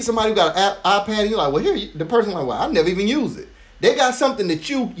you ever meet somebody who got an iPad and you're like, well, here, the person like, well, I never even use it. They got something that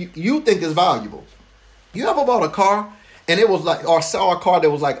you think is valuable. You ever bought a car and it was like, or saw a car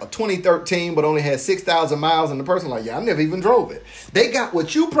that was like a 2013 but only had 6,000 miles, and the person like, yeah, I never even drove it. They got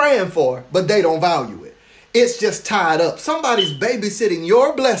what you praying for, but they don't value it. It's just tied up. Somebody's babysitting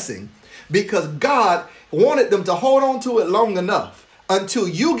your blessing because God wanted them to hold on to it long enough until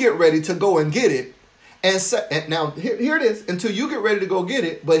you get ready to go and get it. And now here it is, until you get ready to go get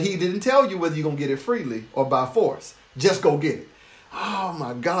it, but he didn't tell you whether you're going to get it freely or by force. Just go get it. Oh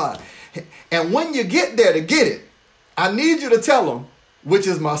my God. And when you get there to get it, I need you to tell them, which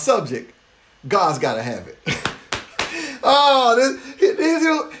is my subject, God's got to have it.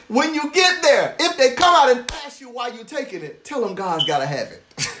 When you get there, if they come out and ask you why you're taking it, tell them God's got to have it.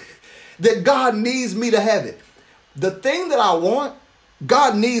 That God needs me to have it. The thing that I want,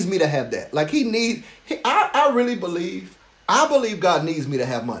 God needs me to have that. Like I really believe God needs me to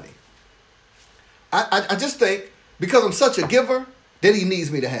have money. I just think because I'm such a giver that he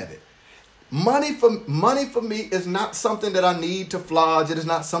needs me to have it. Money for me is not something that I need to flourish. It is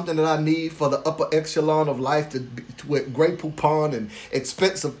not something that I need for the upper echelon of life with great coupon and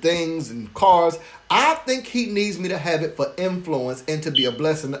expensive things and cars. I think he needs me to have it for influence and to be a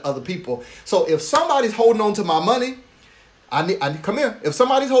blessing to other people. So if somebody's holding on to my money, I come here. If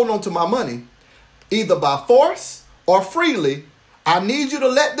somebody's holding on to my money, either by force or freely, I need you to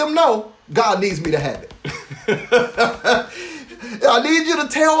let them know God needs me to have it. I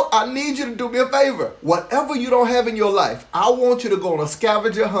need you to do me a favor. Whatever you don't have in your life, I want you to go on a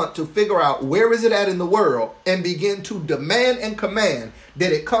scavenger hunt to figure out where is it at in the world and begin to demand and command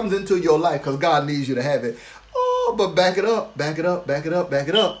that it comes into your life because God needs you to have it. Oh, but back it up.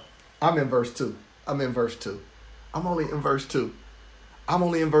 I'm in verse 2. I'm only in verse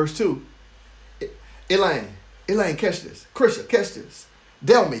 2. Elaine, catch this. Krisha, catch this.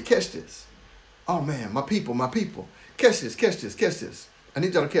 Delmy, catch this. Oh man, my people. Catch this. I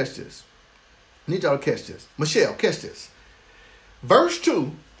need y'all to catch this. Michelle, catch this. Verse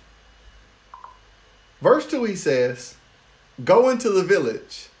 2, he says, go into the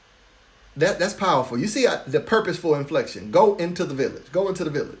village. That's powerful. You see the purposeful inflection. Go into the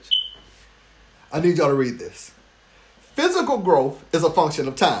village. I need y'all to read this. Physical growth is a function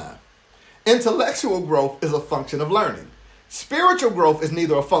of time. Intellectual growth is a function of learning. Spiritual growth is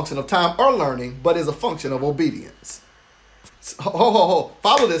neither a function of time or learning, but is a function of obedience.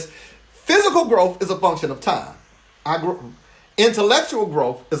 Follow this. Physical growth is a function of time. Intellectual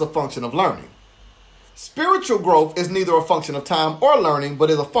growth is a function of learning. Spiritual growth is neither a function of time or learning, but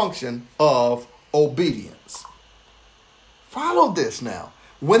is a function of obedience. Follow this now.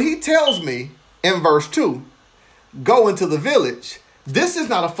 When he tells me in verse 2, go into the village, this is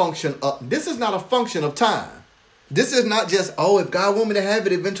not a function of time. This is not just, if God wants me to have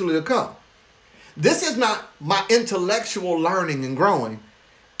it, eventually it'll come. This is not my intellectual learning and growing.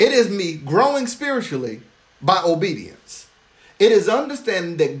 It is me growing spiritually by obedience. It is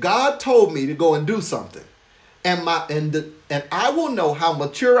understanding that God told me to go and do something. And I will know how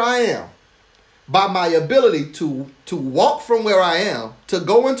mature I am by my ability to walk from where I am to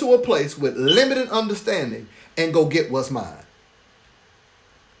go into a place with limited understanding and go get what's mine.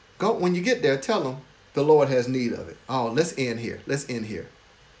 When you get there, tell them the Lord has need of it. Let's end here.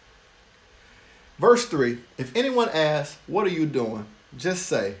 Verse 3, if anyone asks, what are you doing? Just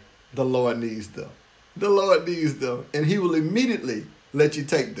say, the Lord needs them. The Lord needs them, and he will immediately let you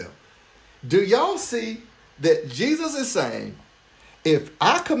take them. Do y'all see that Jesus is saying, if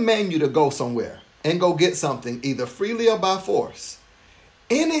I command you to go somewhere and go get something, either freely or by force,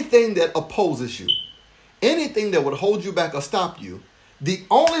 anything that opposes you, anything that would hold you back or stop you, the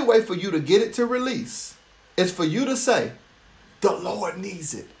only way for you to get it to release is for you to say, the Lord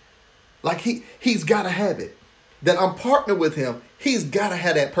needs it. Like he's got to have it. That I'm partnered with him. He's got to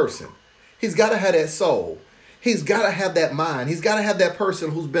have that person. He's got to have that soul. He's got to have that mind. He's got to have that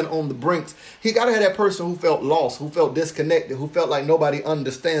person who's been on the brinks. He got to have that person who felt lost, who felt disconnected, who felt like nobody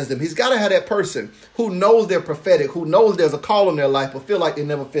understands them. He's got to have that person who knows they're prophetic, who knows there's a call in their life, but feel like they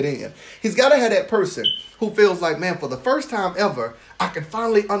never fit in. He's got to have that person who feels like, man, for the first time ever, I can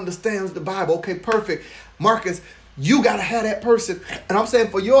finally understand the Bible. Okay, perfect. Marcus, you got to have that person. And I'm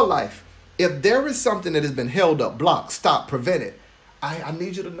saying for your life, if there is something that has been held up, blocked, stopped, prevented, I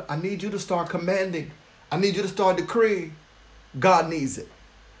need you to start commanding. I need you to start decreeing. God needs it.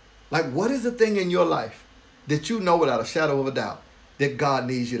 Like, what is the thing in your life that you know without a shadow of a doubt that God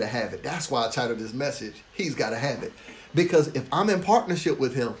needs you to have it? That's why I titled this message, He's Got to Have It. Because if I'm in partnership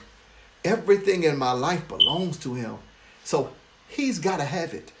with Him, everything in my life belongs to Him. So He's got to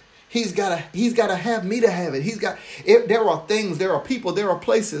have it. He's got to have me to have it. There are things, there are people, there are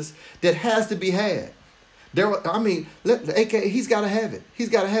places that has to be had. AKA, he's got to have it. He's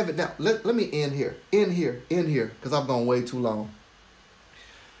got to have it. Now, let me end here, because I've gone way too long.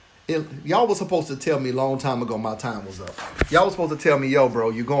 Y'all was supposed to tell me a long time ago my time was up. Y'all was supposed to tell me, yo,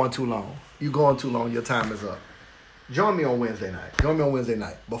 bro, you're going too long. You're going too long. Your time is up. Join me on Wednesday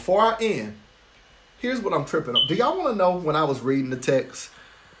night. Before I end, here's what I'm tripping on. Do y'all want to know when I was reading the text,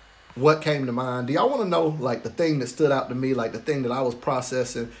 what came to mind? Do y'all want to know, like, the thing that stood out to me, like the thing that I was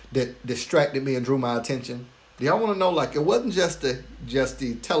processing that distracted me and drew my attention? Do y'all want to know, like, it wasn't just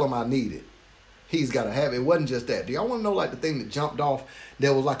the tell him I need it. He's got to have it. It wasn't just that. Do y'all want to know, like, the thing that jumped off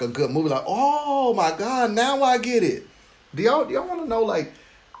that was like a good movie? Like, oh my God, now I get it. Do y'all want to know, like,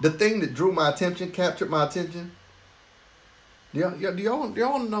 the thing that drew my attention, captured my attention? Do y'all want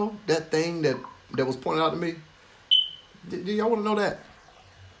to know that thing that was pointed out to me? Do y'all want to know that?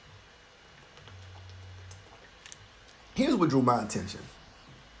 Here's what drew my attention.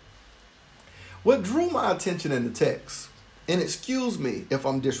 What drew my attention in the text, and excuse me if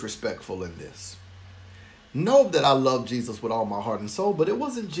I'm disrespectful in this, know that I love Jesus with all my heart and soul, but it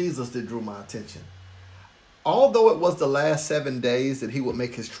wasn't Jesus that drew my attention. Although it was the last 7 days that he would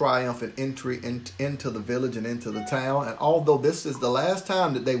make his triumphant entry into the village and into the town, and although this is the last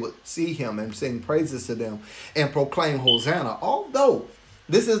time that they would see him and sing praises to them and proclaim Hosanna, although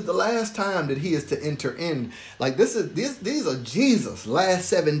this is the last time that he is to enter in. Like, these are Jesus' last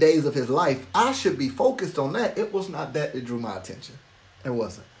 7 days of his life. I should be focused on that. It was not that drew my attention. It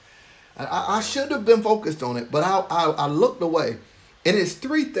wasn't. I should have been focused on it, but I looked away. And it's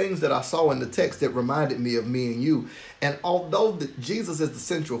 3 things that I saw in the text that reminded me of me and you. And although Jesus is the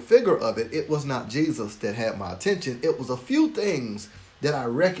central figure of it, it was not Jesus that had my attention. It was a few things that I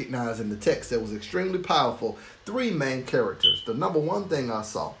recognized in the text that was extremely powerful. 3 main characters. The number one thing I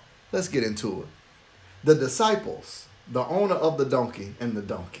saw, let's get into it. The disciples, the owner of the donkey, and the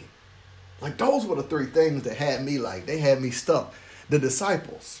donkey. Like, those were the 3 things that had me, like, they had me stuck. The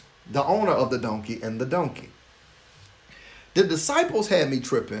disciples, the owner of the donkey, and the donkey. The disciples had me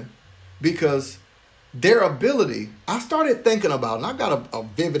tripping because their ability, I started thinking about, and I got a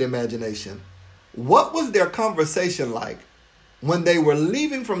vivid imagination. What was their conversation like when they were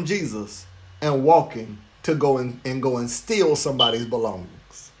leaving from Jesus and walking to go and steal somebody's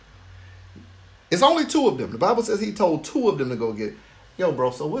belongings? It's only 2 of them. The Bible says he told 2 of them to go get it. Yo,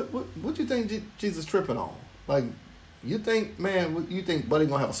 bro, so what you think Jesus tripping on? Like, you think Buddy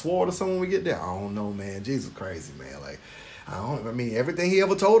gonna have a sword or something when we get there? I don't know, man. Jesus crazy, man. Like, everything he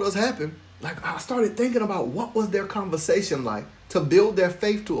ever told us happened. Like, I started thinking about what was their conversation like to build their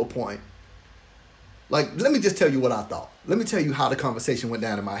faith to a point. Like, let me just tell you what I thought. Let me tell you how the conversation went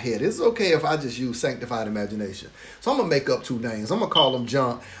down in my head. It's okay if I just use sanctified imagination. So I'm going to make up 2 names. I'm going to call them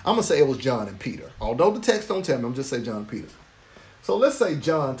John. I'm going to say it was John and Peter. Although the text don't tell me, I'm just say John and Peter. So let's say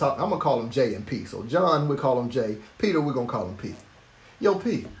John, I'm going to call him J and P. So John, we call him J. Peter, we're going to call him P. Yo,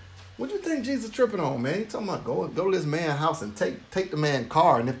 P, what do you think Jesus tripping on, man? He talking about go to this man's house and take the man's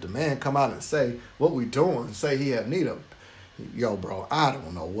car, and if the man come out and say what we doing, say he have need of it. Yo, bro, I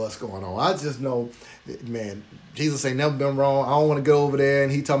don't know what's going on. I just know, man, Jesus ain't never been wrong. I don't want to go over there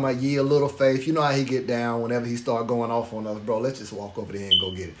and he talking about a little faith. You know how he get down whenever he start going off on us, bro. Let's just walk over there and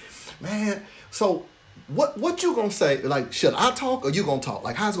go get it. Man, so what you gonna say? Like, should I talk or you gonna talk?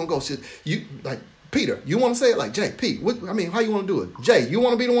 Like, how's it gonna go? Should you, like, Peter, you want to say it? Like, J, P, how you want to do it? J, you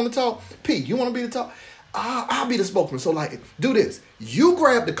want to be the one to talk? P, you want to be the talk? I'll be the spokesman. So, like, do this. You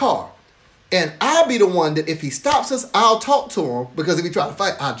grab the car. And I'll be the one that if he stops us, I'll talk to him, because if he try to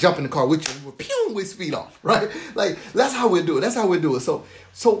fight, I'll jump in the car with you. Pew, we speed off, right? Like, that's how we do it.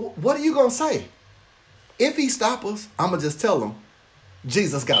 So what are you going to say? If he stop us, I'm going to just tell him,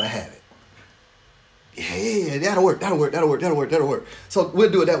 Jesus got to have it. Yeah, that'll work. So we'll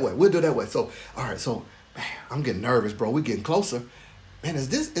do it that way. So, all right, so, man, I'm getting nervous, bro. We're getting closer. Man, is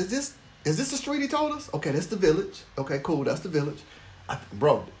this Is this the street he told us? Okay, that's the village. Okay, cool, that's the village.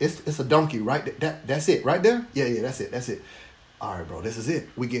 Bro, it's a donkey, right? That's it, right there? Yeah, that's it. All right, bro, this is it.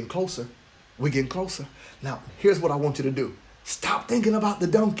 We're getting closer. Now, here's what I want you to do. Stop thinking about the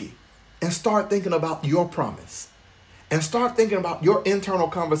donkey and start thinking about your promise. And start thinking about your internal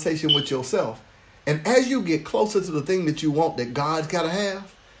conversation with yourself. And as you get closer to the thing that you want that God's got to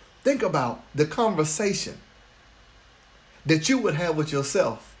have, think about the conversation that you would have with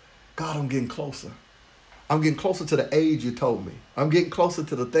yourself. God, I'm getting closer. I'm getting closer to the age you told me. I'm getting closer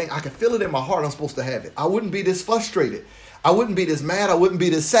to the thing. I can feel it in my heart. I'm supposed to have it. I wouldn't be this frustrated. I wouldn't be this mad. I wouldn't be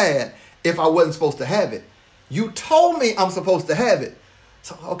this sad if I wasn't supposed to have it. You told me I'm supposed to have it.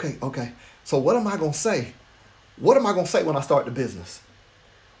 So, okay. So what am I going to say? What am I going to say when I start the business?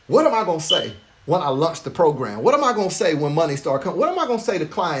 What am I going to say when I launch the program? What am I going to say when money starts coming? What am I going to say to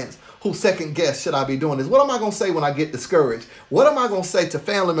clients who second guess, should I be doing this? What am I going to say when I get discouraged? What am I going to say to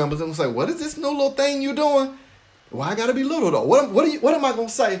family members? I'm going to say, what is this new little thing you doing? Well, I got to be little though. What am I going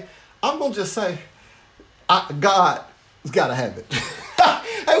to say? I'm going to just say, God's got to have it.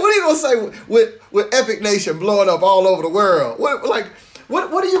 Hey, what are you going to say with Epic Nation blowing up all over the world? What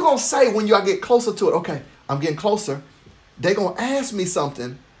are you going to say when I get closer to it? Okay, I'm getting closer. They're going to ask me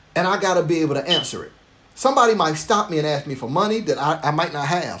something, and I got to be able to answer it. Somebody might stop me and ask me for money that I might not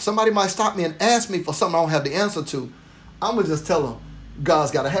have. Somebody might stop me and ask me for something I don't have the answer to. I'm going to just tell them,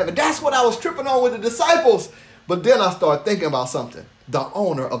 God's got to have it. That's what I was tripping on with the disciples. But then I started thinking about something. The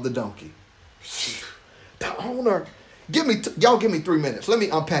owner of the donkey. The owner. Y'all give me 3 minutes. Let me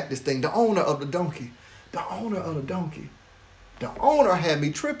unpack this thing. The owner of the donkey. The owner of the donkey. The owner had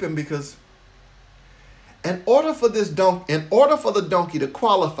me tripping because in order for the donkey to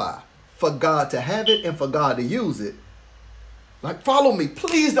qualify for God to have it and for God to use it, like, follow me.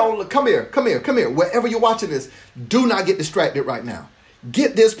 Please don't look. Come here. Wherever you're watching this, do not get distracted right now.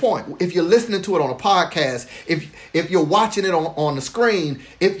 Get this point. If you're listening to it on a podcast, if you're watching it on the screen,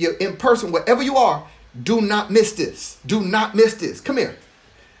 if you're in person, wherever you are, do not miss this. Do not miss this. Come here.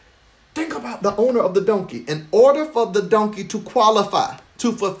 Think about the owner of the donkey. In order for the donkey to qualify,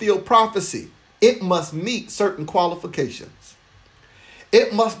 to fulfill prophecy, it must meet certain qualifications.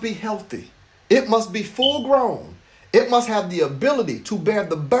 It must be healthy. It must be full grown. It must have the ability to bear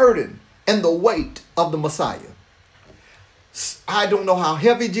the burden and the weight of the Messiah. I don't know how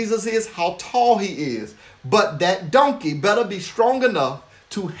heavy Jesus is, how tall he is, but that donkey better be strong enough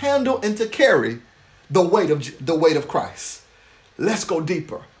to handle and to carry the weight of Christ. Let's go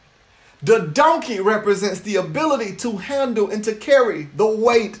deeper. The donkey represents the ability to handle and to carry the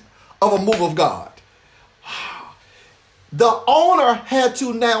weight of a move of God. The owner had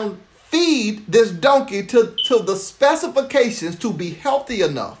to now feed this donkey to the specifications to be healthy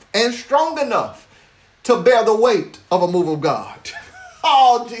enough and strong enough to bear the weight of a move of God.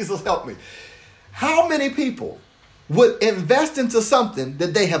 Oh, Jesus, help me. How many people would invest into something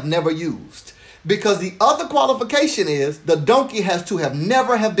that they have never used? Because the other qualification is the donkey has to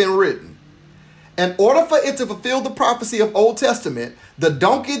never have been ridden. In order for it to fulfill the prophecy of Old Testament, the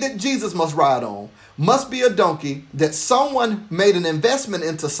donkey that Jesus must ride on must be a donkey that someone made an investment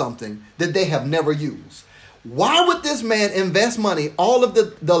into something that they have never used. Why would this man invest money, all of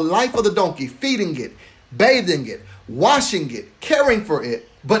the life of the donkey, feeding it, bathing it, washing it, caring for it,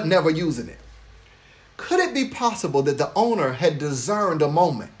 but never using it? Could it be possible that the owner had discerned a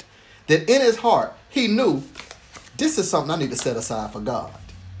moment that in his heart he knew this is something I need to set aside for God?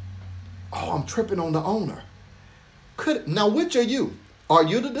 Oh, I'm tripping on the owner. Now, which are you? Are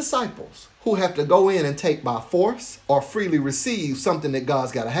you the disciples who have to go in and take by force or freely receive something that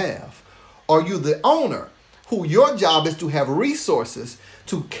God's got to have? Are you the owner who your job is to have resources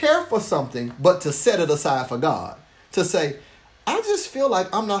to care for something, but to set it aside for God? To say, I just feel like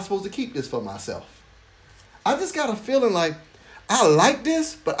I'm not supposed to keep this for myself. I just got a feeling like I like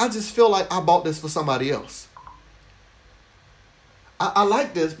this, but I just feel like I bought this for somebody else. I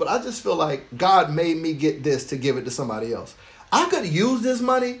like this, but I just feel like God made me get this to give it to somebody else. I could use this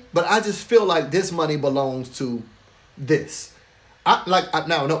money, but I just feel like this money belongs to this. I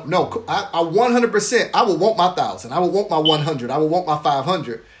 100%, I would want my 1,000. I would want my 100. I would want my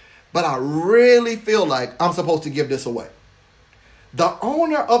 500. But I really feel like I'm supposed to give this away. The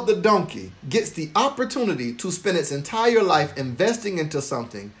owner of the donkey gets the opportunity to spend its entire life investing into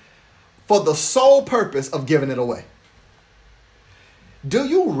something for the sole purpose of giving it away. Do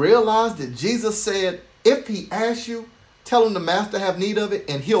you realize that Jesus said, if he asks you, tell him the master have need of it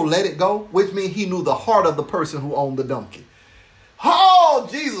and he'll let it go, which means he knew the heart of the person who owned the donkey. Oh,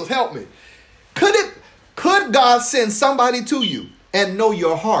 Jesus, help me. Could God send somebody to you and know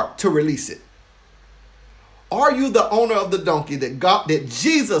your heart to release it? Are you the owner of the donkey that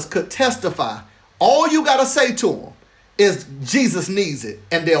Jesus could testify? All you got to say to him is Jesus needs it,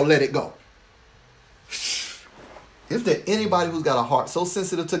 and they'll let it go. Is there anybody who's got a heart so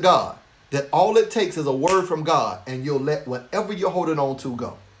sensitive to God that all it takes is a word from God and you'll let whatever you're holding on to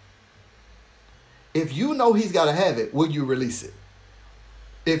go? If you know he's got to have it, will you release it?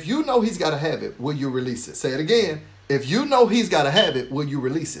 If you know he's got to have it, will you release it? Say it again. If you know he's got to have it, will you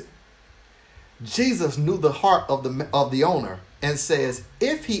release it? Jesus knew the heart of the owner and says,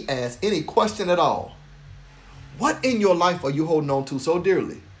 if he asks any question at all, what in your life are you holding on to so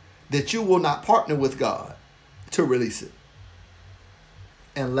dearly that you will not partner with God to release it?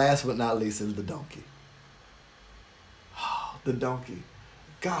 And last but not least is the donkey. Oh, the donkey.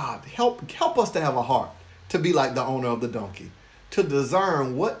 God, help us to have a heart to be like the owner of the donkey, to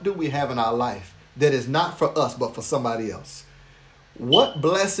discern what do we have in our life that is not for us but for somebody else. What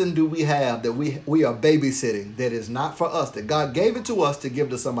blessing do we have that we are babysitting that is not for us, that God gave it to us to give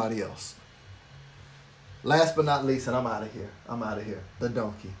to somebody else? Last but not least, and I'm out of here, the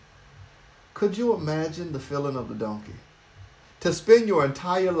donkey. Could you imagine the feeling of the donkey? To spend your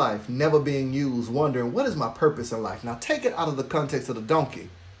entire life never being used, wondering, what is my purpose in life? Now take it out of the context of the donkey.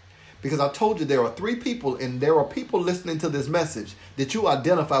 Because I told you there are three people, and there are people listening to this message that you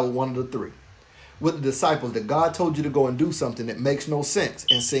identify with one of the three. With the disciples, that God told you to go and do something that makes no sense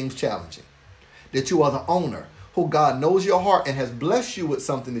and seems challenging. That you are the owner, who God knows your heart and has blessed you with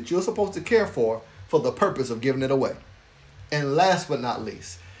something that you're supposed to care for the purpose of giving it away. And last but not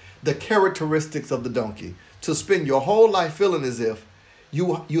least, the characteristics of the donkey. To spend your whole life feeling as if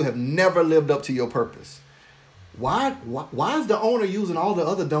you have never lived up to your purpose. Why is the owner using all the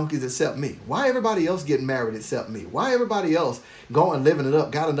other donkeys except me? Why everybody else getting married except me? Why everybody else going living it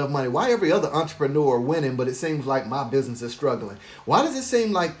up, got enough money? Why every other entrepreneur winning, but it seems like my business is struggling? Why does it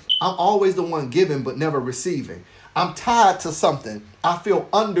seem like I'm always the one giving but never receiving? I'm tied to something. I feel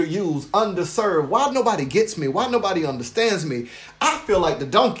underused, underserved. Why nobody gets me? Why nobody understands me? I feel like the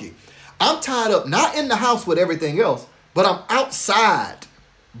donkey. I'm tied up, not in the house with everything else, but I'm outside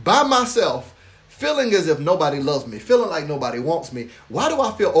by myself, feeling as if nobody loves me, feeling like nobody wants me. Why do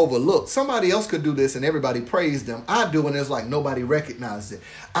I feel overlooked? Somebody else could do this and everybody praised them. I do, and it's like nobody recognizes it.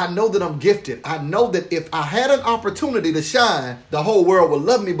 I know that I'm gifted. I know that if I had an opportunity to shine, the whole world would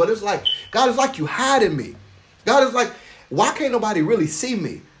love me. But it's like, God is like, you hiding me. God is like, why can't nobody really see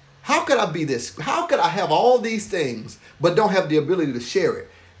me? How could I be this? How could I have all these things but don't have the ability to share it?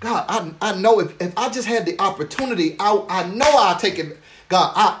 God, I know if I just had the opportunity, I know I'd take it.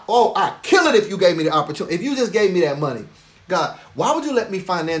 God, I'd kill it if you gave me the opportunity. If you just gave me that money. God, why would you let me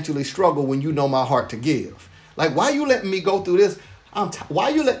financially struggle when you know my heart to give? Like, why you letting me go through this? Why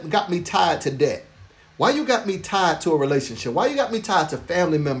you got me tied to debt? Why you got me tied to a relationship? Why you got me tied to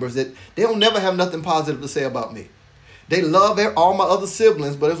family members that they don't never have nothing positive to say about me? They love all my other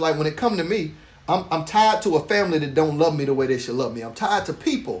siblings, but it's like when it come to me, I'm tied to a family that don't love me the way they should love me. I'm tied to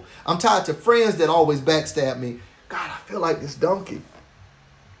people. I'm tied to friends that always backstab me. God, I feel like this donkey.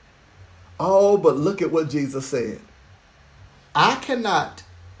 Oh, but look at what Jesus said. I cannot,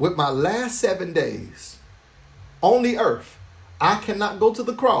 with my last 7 days on the earth, I cannot go to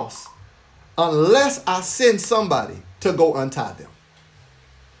the cross unless I send somebody to go untie them.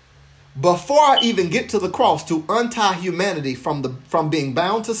 Before I even get to the cross to untie humanity from being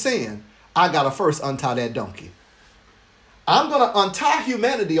bound to sin, I got to first untie that donkey. I'm going to untie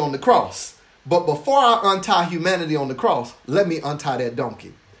humanity on the cross. But before I untie humanity on the cross, let me untie that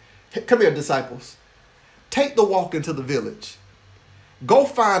donkey. Come here, disciples. Take the walk into the village. Go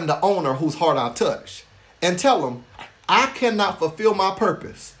find the owner whose heart I touch and tell him, I cannot fulfill my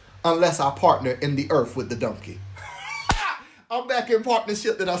purpose unless I partner in the earth with the donkey. I'm back in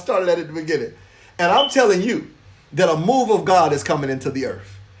partnership that I started at the beginning. And I'm telling you that a move of God is coming into the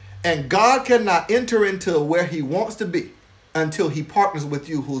earth. And God cannot enter into where he wants to be until he partners with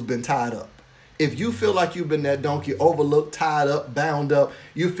you who's been tied up. If you feel like you've been that donkey, overlooked, tied up, bound up,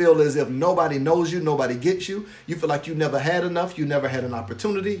 you feel as if nobody knows you, nobody gets you, you feel like you never had enough, you never had an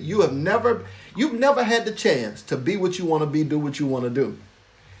opportunity, you've never had the chance to be what you want to be, do what you want to do.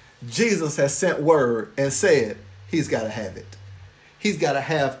 Jesus has sent word and said he's got to have it. He's got to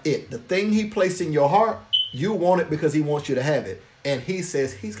have it. The thing he placed in your heart, you want it because he wants you to have it. And he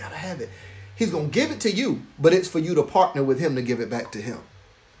says he's got to have it. He's going to give it to you, but it's for you to partner with him to give it back to him.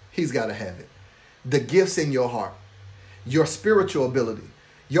 He's got to have it. The gifts in your heart, your spiritual ability,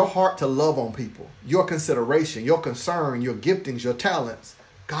 your heart to love on people, your consideration, your concern, your giftings, your talents,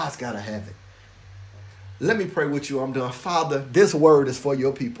 God's got to have it. Let me pray with you. I'm done. Father, this word is for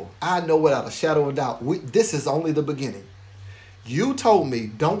your people. I know without a shadow of doubt, this is only the beginning. You told me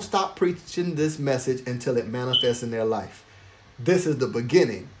don't stop preaching this message until it manifests in their life. This is the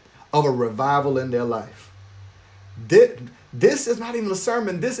beginning of a revival in their life. This is not even a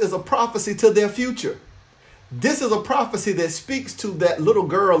sermon. This is a prophecy to their future. This is a prophecy that speaks to that little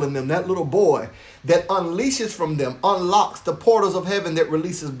girl in them, that little boy, that unleashes from them, unlocks the portals of heaven, that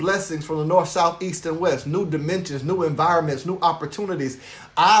releases blessings from the north, south, east, and west, new dimensions, new environments, new opportunities.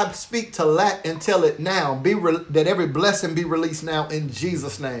 I speak to lack and tell it now, that every blessing be released now in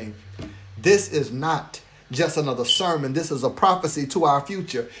Jesus' name. This is not just another sermon. This is a prophecy to our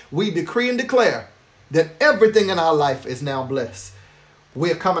future. We decree and declare that everything in our life is now blessed.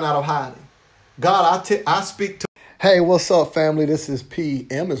 We're coming out of hiding. God, I speak to... Hey, what's up, family? This is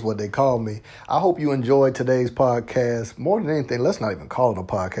PM is what they call me. I hope you enjoyed today's podcast. More than anything, let's not even call it a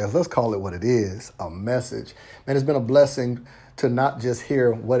podcast. Let's call it what it is, a message. Man, it's been a blessing to not just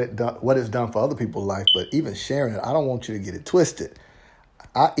hear what it's done for other people's life, but even sharing it. I don't want you to get it twisted.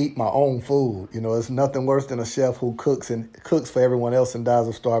 I eat my own food. You know, it's nothing worse than a chef who cooks for everyone else and dies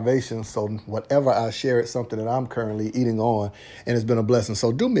of starvation. So whatever I share, it's something that I'm currently eating on, and it's been a blessing.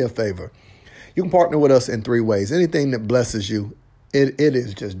 So do me a favor. You can partner with us in 3 ways. Anything that blesses you, it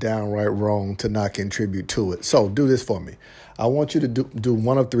is just downright wrong to not contribute to it. So do this for me. I want you to do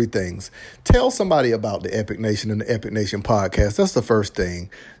one of 3 things. Tell somebody about the Epic Nation and the Epic Nation podcast. That's the first thing.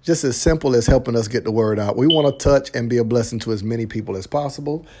 Just as simple as helping us get the word out. We want to touch and be a blessing to as many people as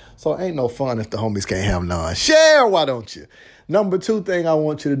possible. So it ain't no fun if the homies can't have none. Share, why don't you? Number 2 thing I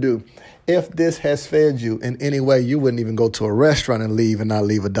want you to do. If this has fed you in any way, you wouldn't even go to a restaurant and leave and not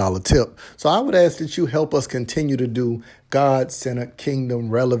leave $1 tip. So I would ask that you help us continue to do God-centered,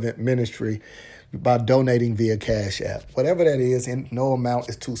 kingdom-relevant ministry by donating via Cash App. Whatever that is, and no amount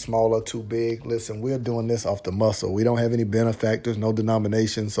is too small or too big. Listen, we're doing this off the muscle. We don't have any benefactors, no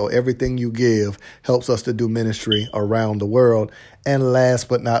denominations. So everything you give helps us to do ministry around the world. And last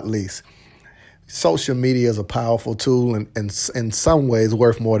but not least, social media is a powerful tool and in some ways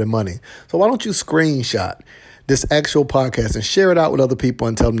worth more than money. So why don't you screenshot this actual podcast and share it out with other people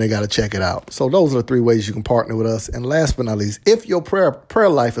and tell them they got to check it out. So those are the 3 ways you can partner with us. And last but not least, if your prayer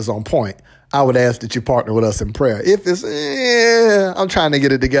life is on point, I would ask that you partner with us in prayer. If it's, I'm trying to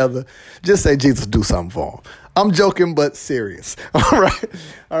get it together, just say, Jesus, do something for them. I'm joking, but serious. All right.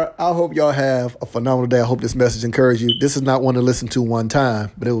 I hope y'all have a phenomenal day. I hope this message encouraged you. This is not one to listen to one time,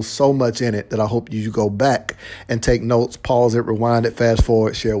 but it was so much in it that I hope you go back and take notes, pause it, rewind it, fast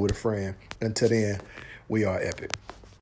forward, share it with a friend. Until then, we are epic.